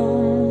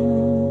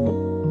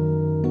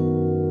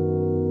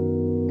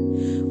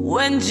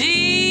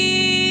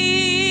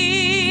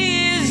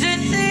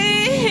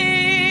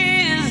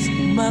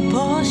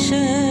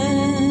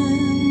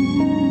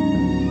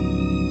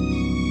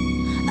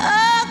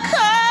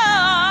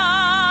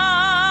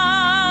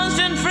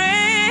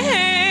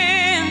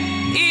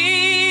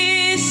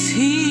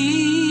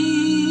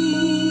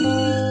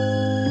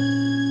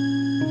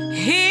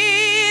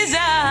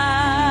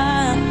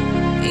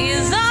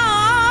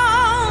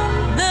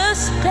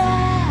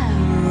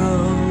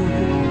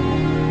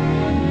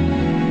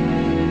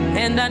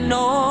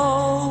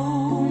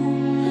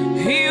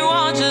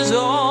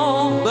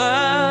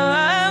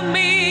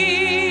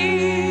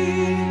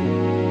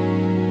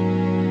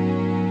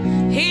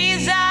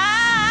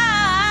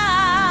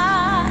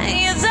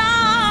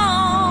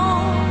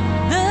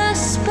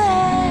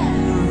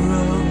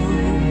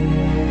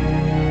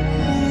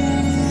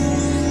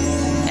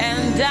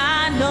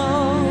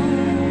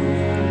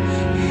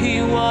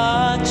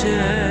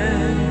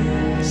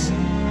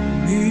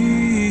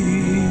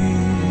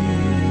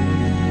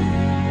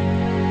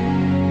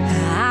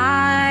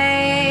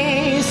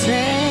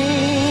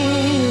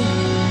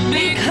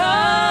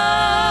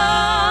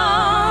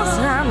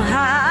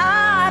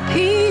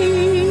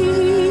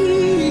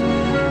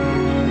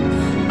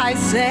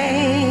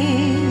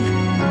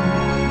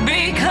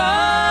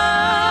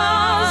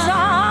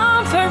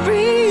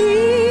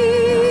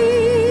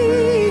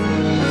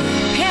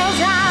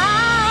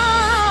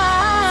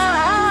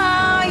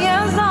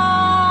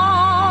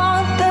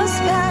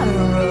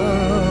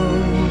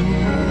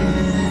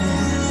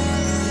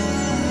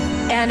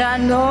 I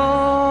know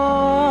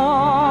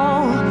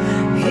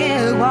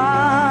He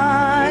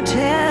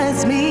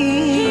watches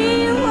me.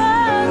 He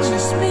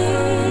watches me.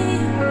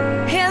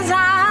 His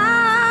eyes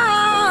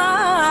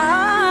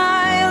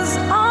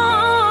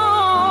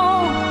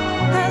on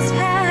the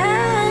sparrow,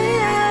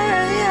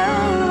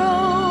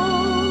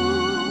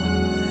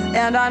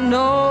 and I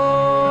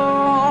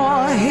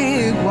know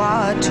He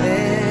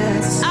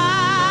watches.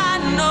 I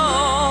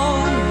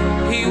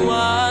know He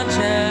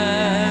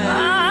watches.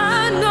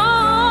 I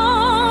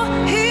know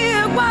He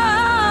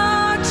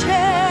watches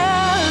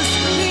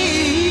me.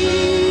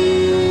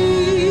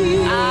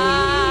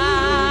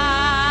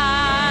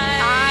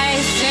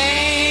 I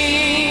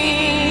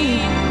sing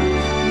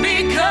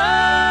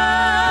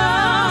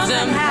because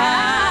I'm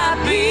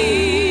happy.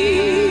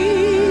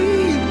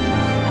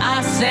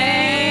 I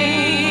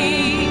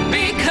sing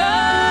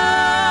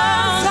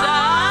because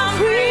I'm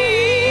free.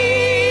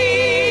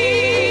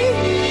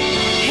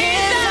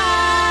 His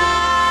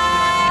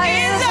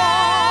eyes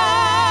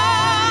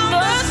on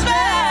the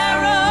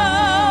sparrow,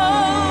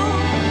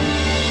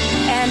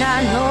 and I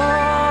know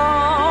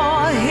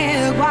He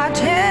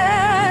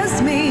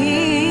watches me.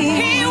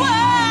 He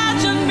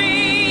watches me.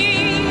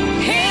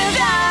 His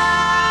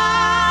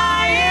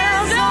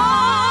eyes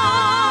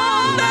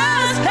on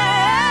the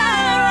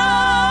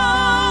sparrow,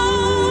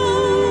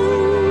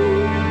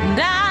 and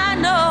I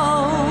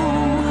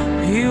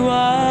know He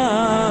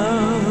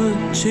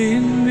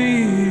watching me.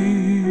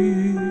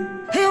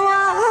 He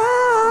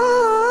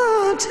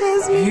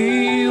watches me.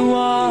 He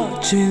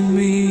watching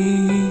me.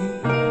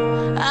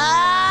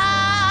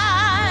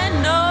 I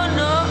know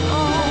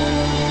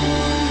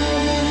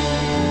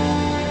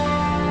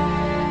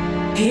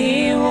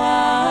He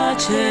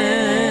watches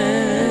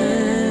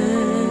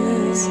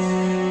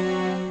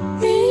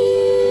me.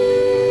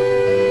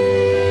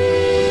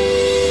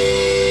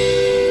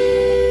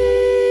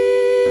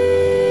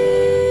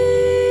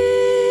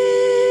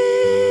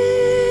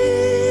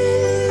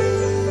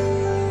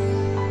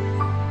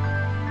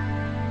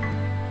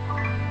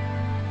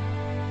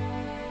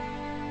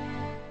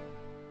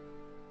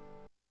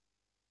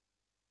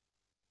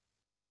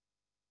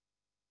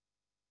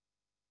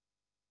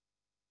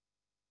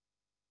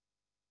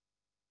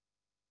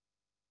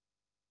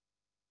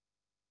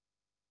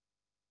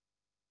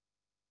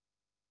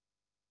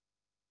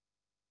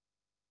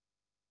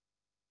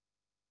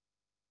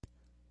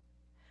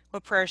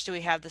 What prayers do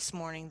we have this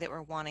morning that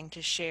we're wanting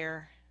to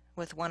share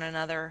with one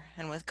another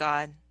and with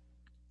God?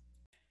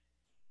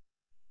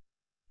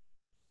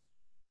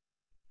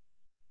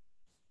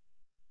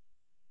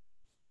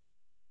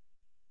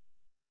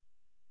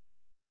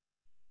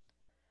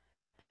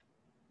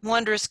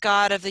 Wondrous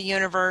God of the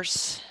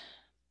universe,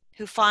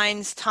 who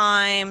finds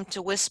time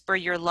to whisper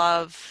your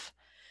love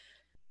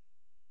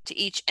to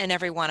each and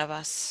every one of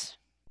us.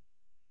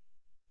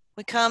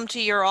 We come to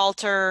your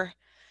altar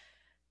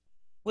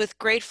with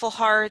grateful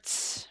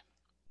hearts,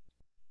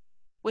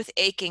 with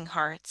aching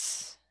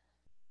hearts.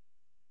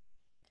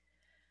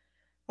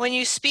 When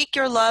you speak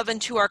your love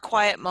into our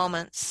quiet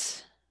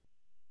moments,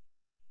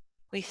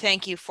 we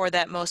thank you for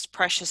that most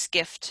precious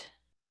gift.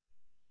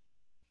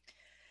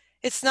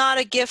 It's not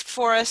a gift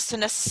for us to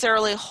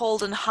necessarily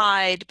hold and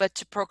hide, but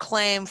to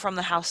proclaim from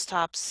the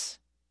housetops.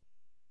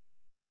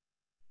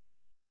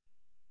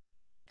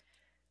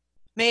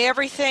 May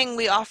everything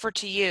we offer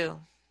to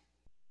you,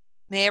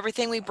 may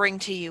everything we bring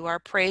to you, our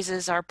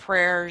praises, our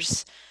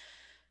prayers,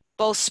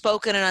 both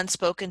spoken and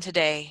unspoken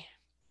today,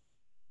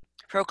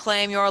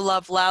 proclaim your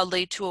love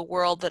loudly to a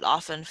world that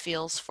often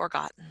feels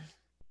forgotten.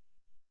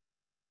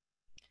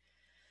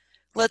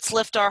 Let's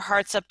lift our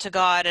hearts up to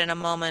God in a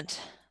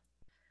moment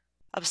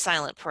of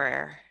silent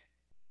prayer.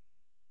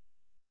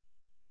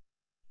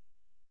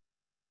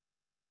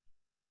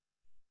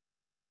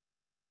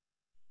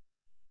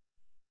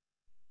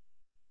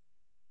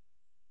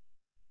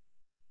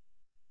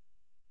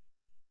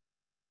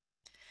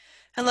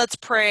 And let's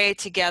pray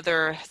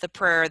together the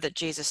prayer that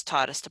Jesus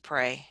taught us to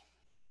pray.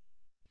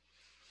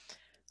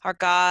 Our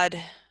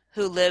God,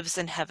 who lives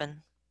in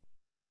heaven,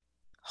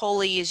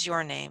 holy is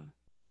your name.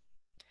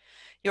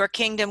 Your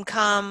kingdom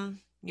come,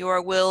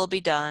 your will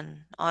be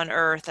done, on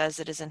earth as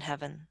it is in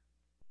heaven.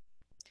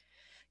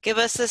 Give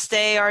us this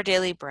day our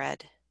daily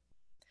bread,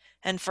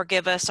 and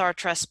forgive us our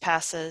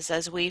trespasses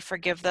as we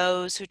forgive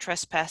those who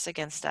trespass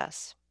against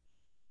us.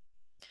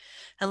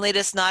 And lead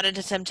us not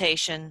into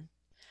temptation,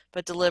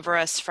 but deliver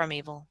us from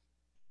evil.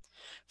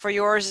 For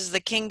yours is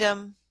the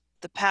kingdom,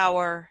 the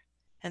power,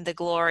 and the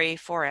glory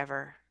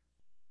forever.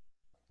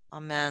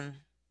 Amen.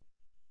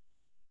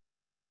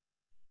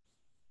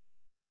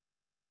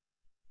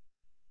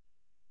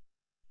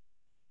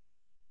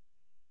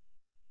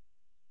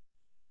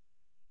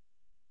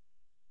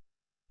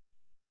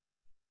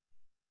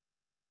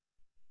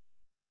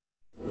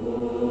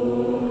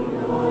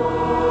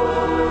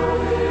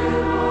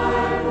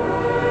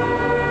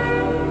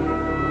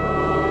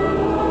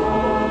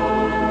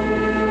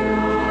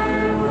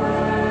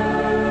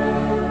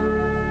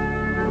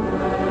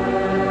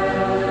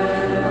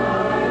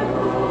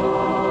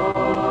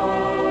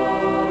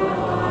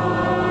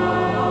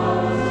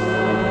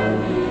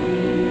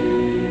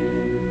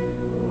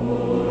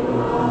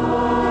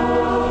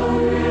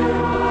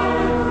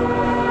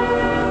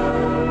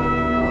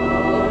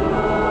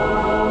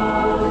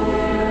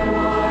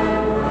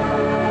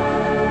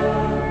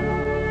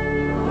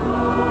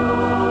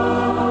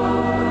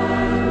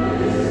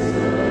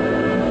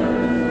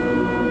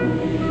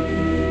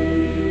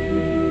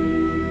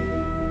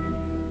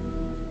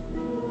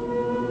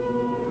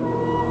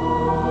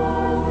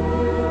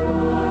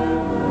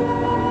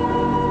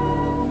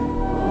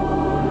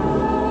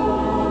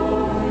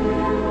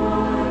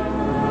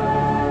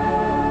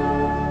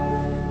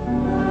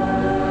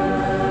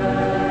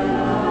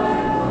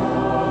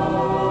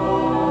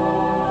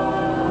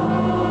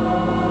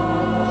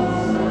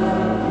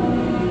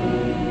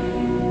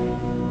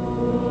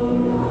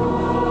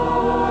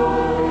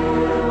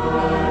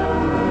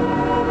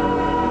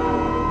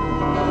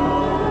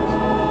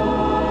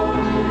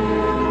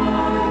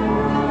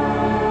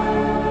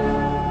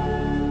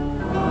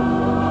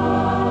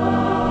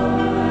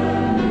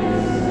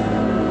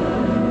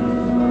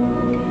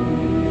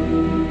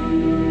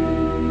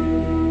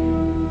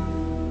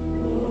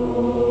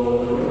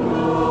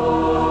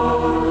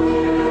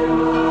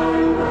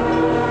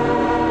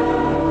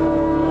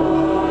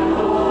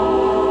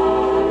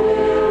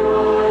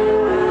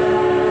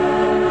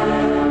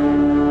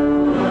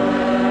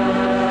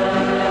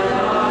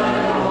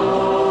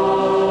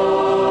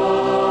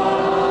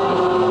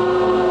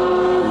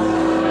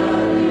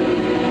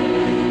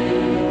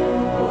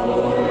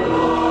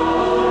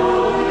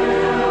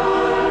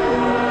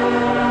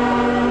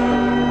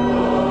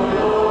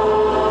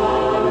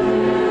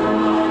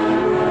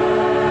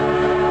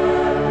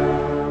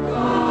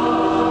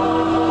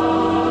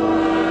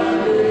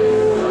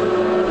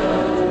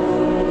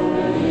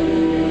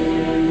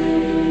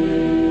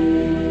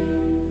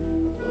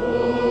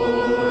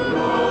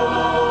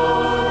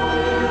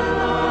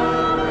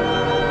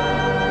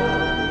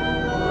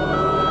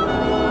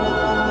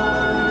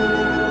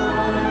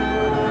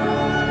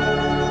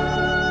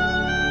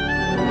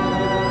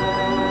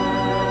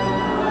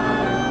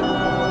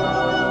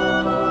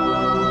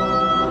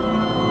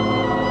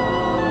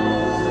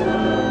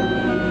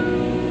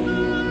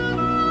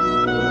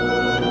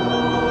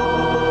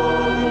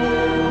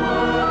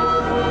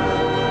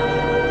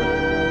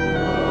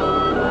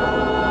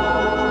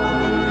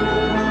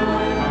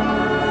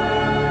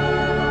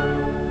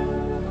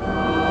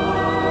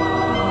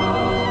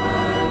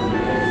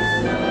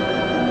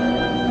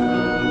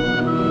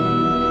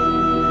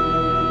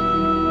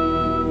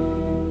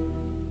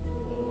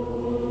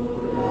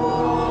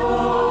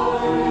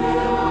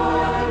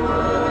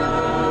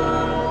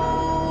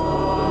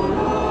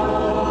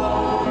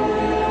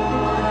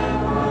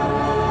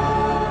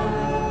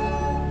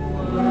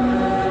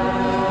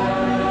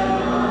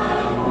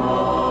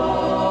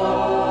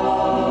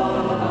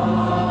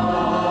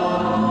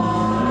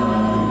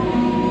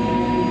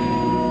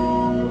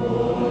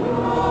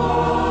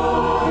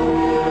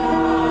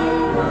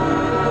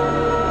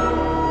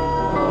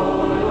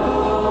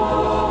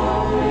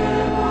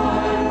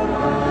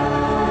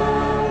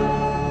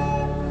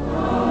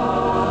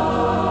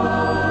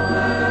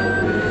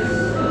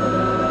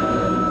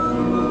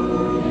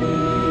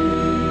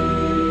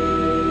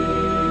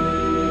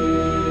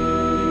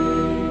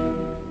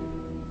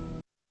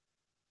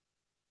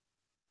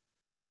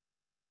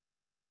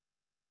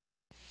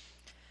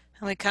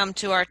 And we come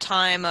to our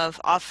time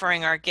of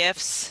offering our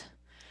gifts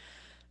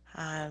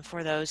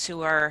for those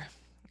who are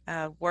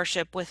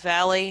worship with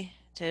Valley,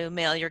 to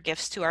mail your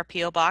gifts to our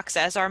P.O. Box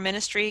as our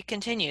ministry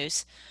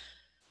continues.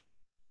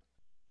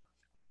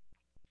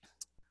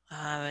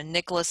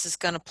 Nicholas is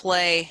going to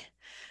play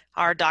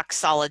our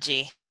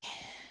doxology.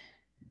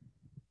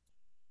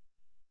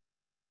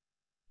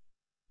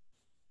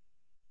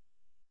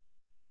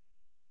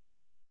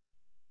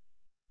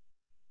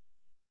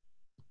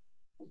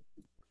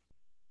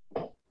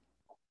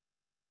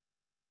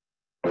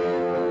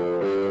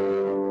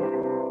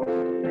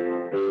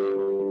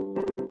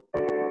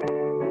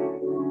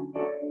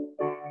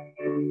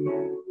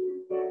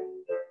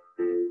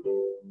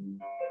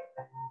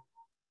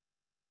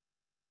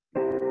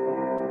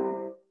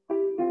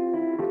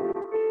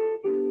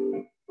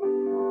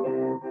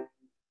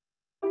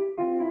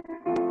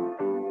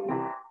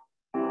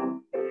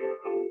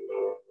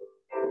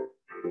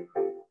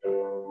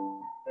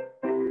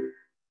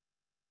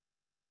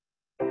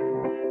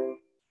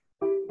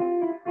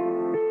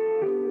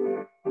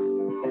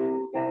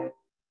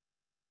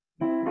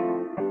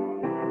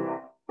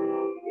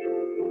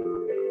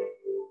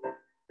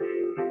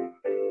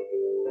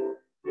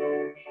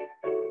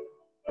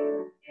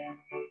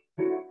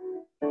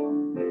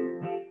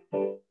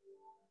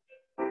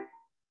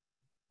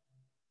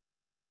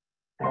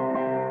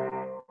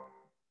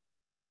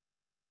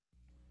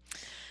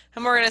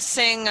 And we're going to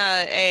sing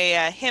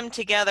a hymn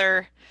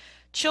together,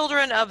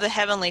 Children of the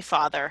Heavenly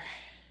Father.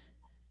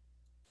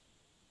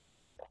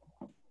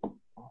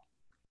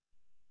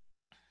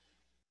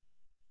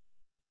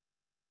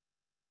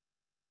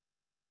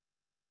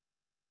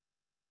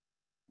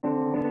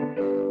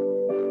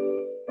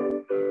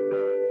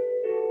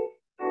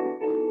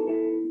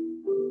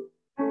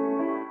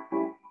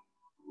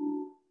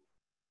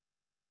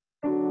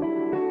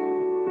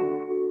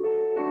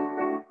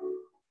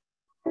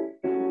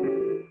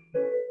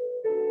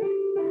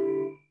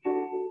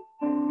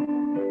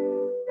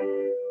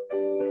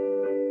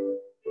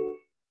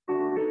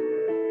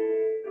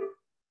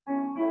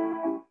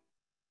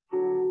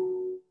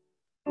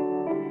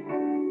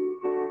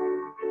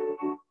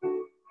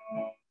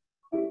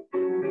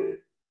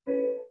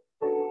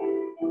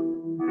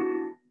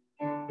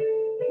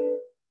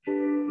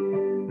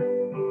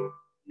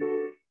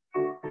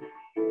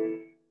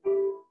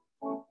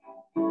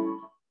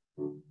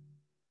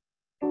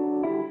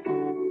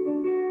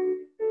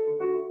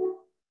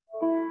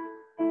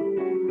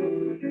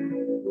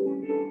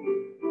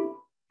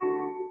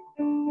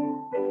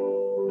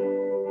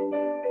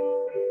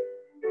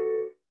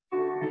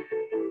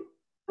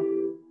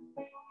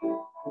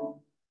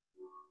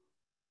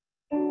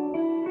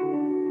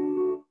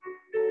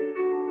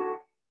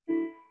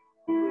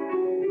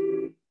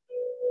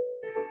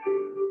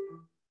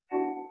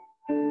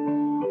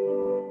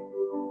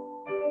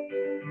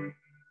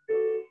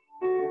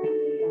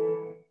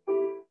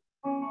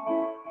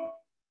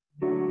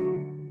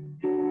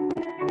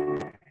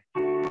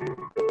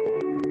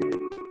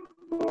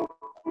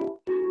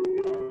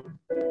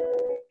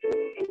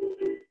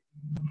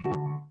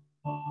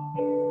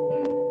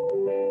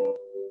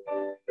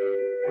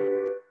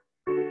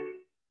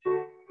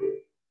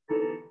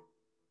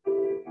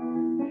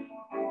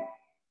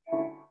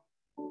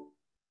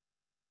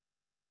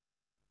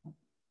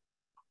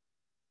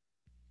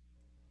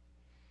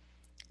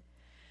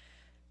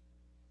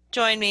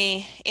 Join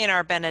me in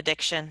our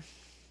benediction.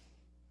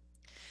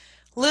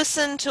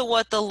 Listen to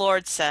what the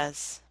Lord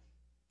says.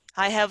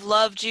 I have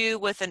loved you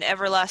with an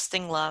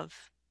everlasting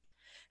love,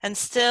 and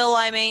still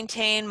I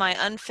maintain my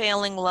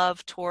unfailing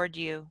love toward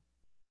you.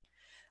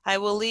 I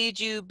will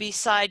lead you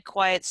beside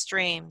quiet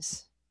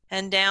streams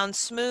and down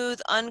smooth,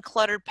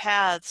 uncluttered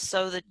paths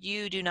so that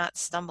you do not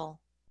stumble.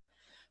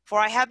 For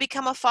I have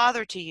become a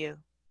father to you,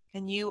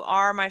 and you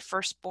are my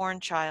firstborn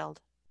child.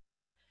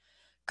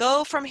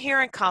 Go from here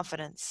in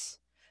confidence,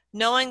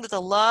 knowing that the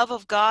love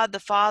of God the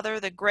Father,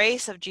 the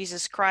grace of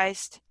Jesus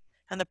Christ,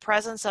 and the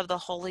presence of the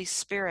Holy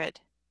Spirit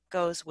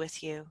goes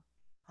with you.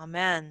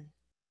 Amen.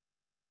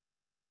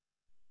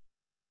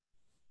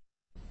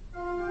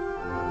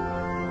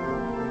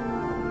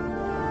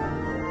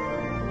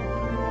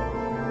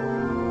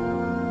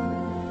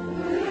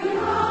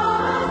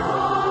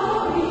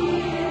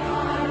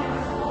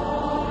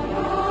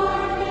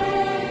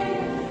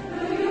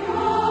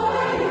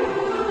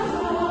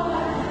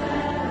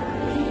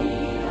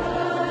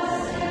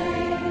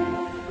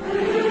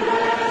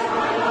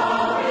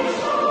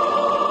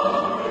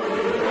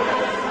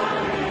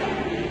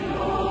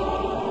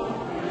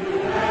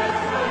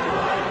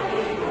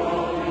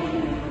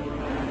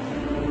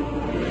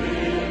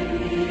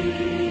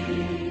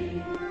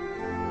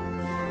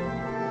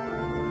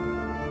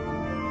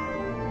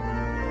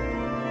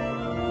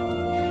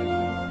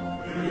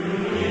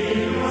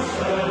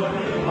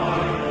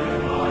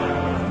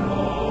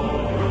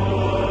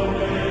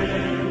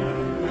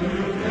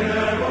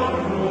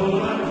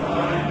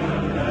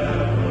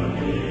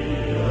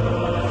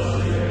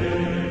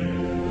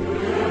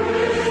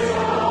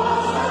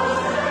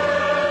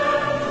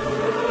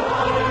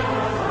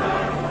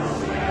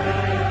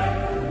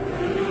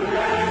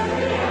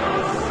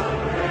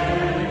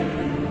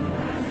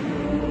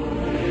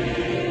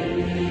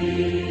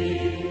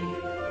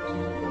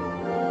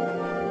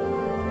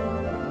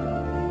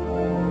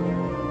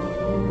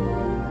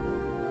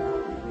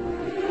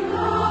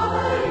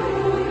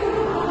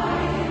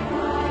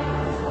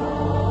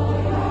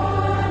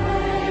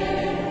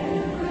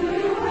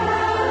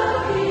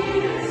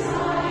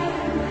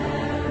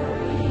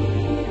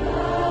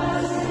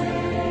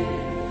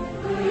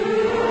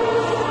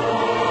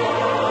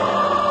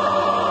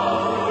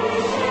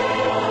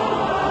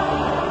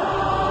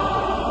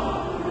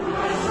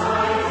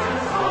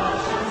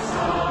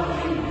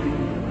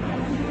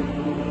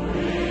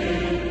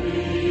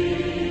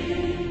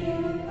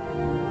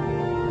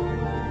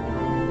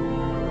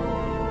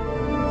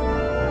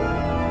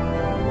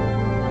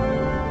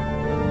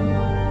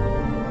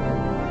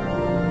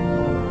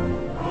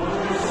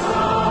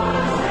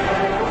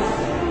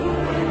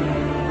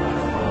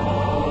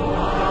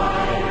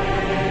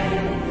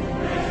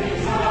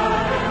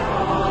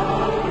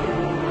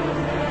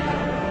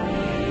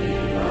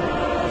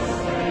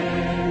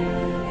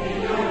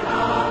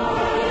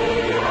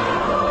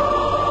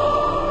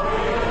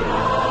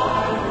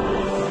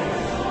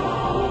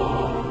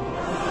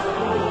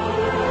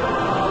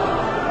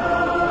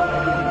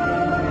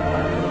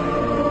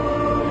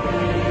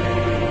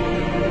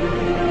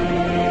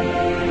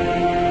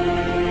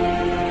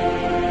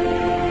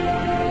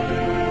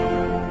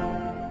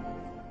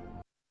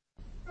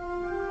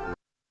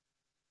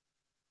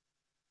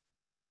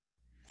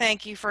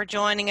 Thank you for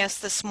joining us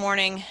this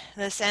morning.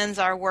 This ends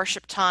our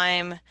worship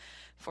time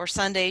for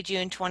Sunday,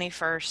 June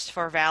 21st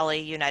for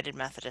Valley United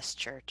Methodist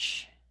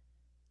Church.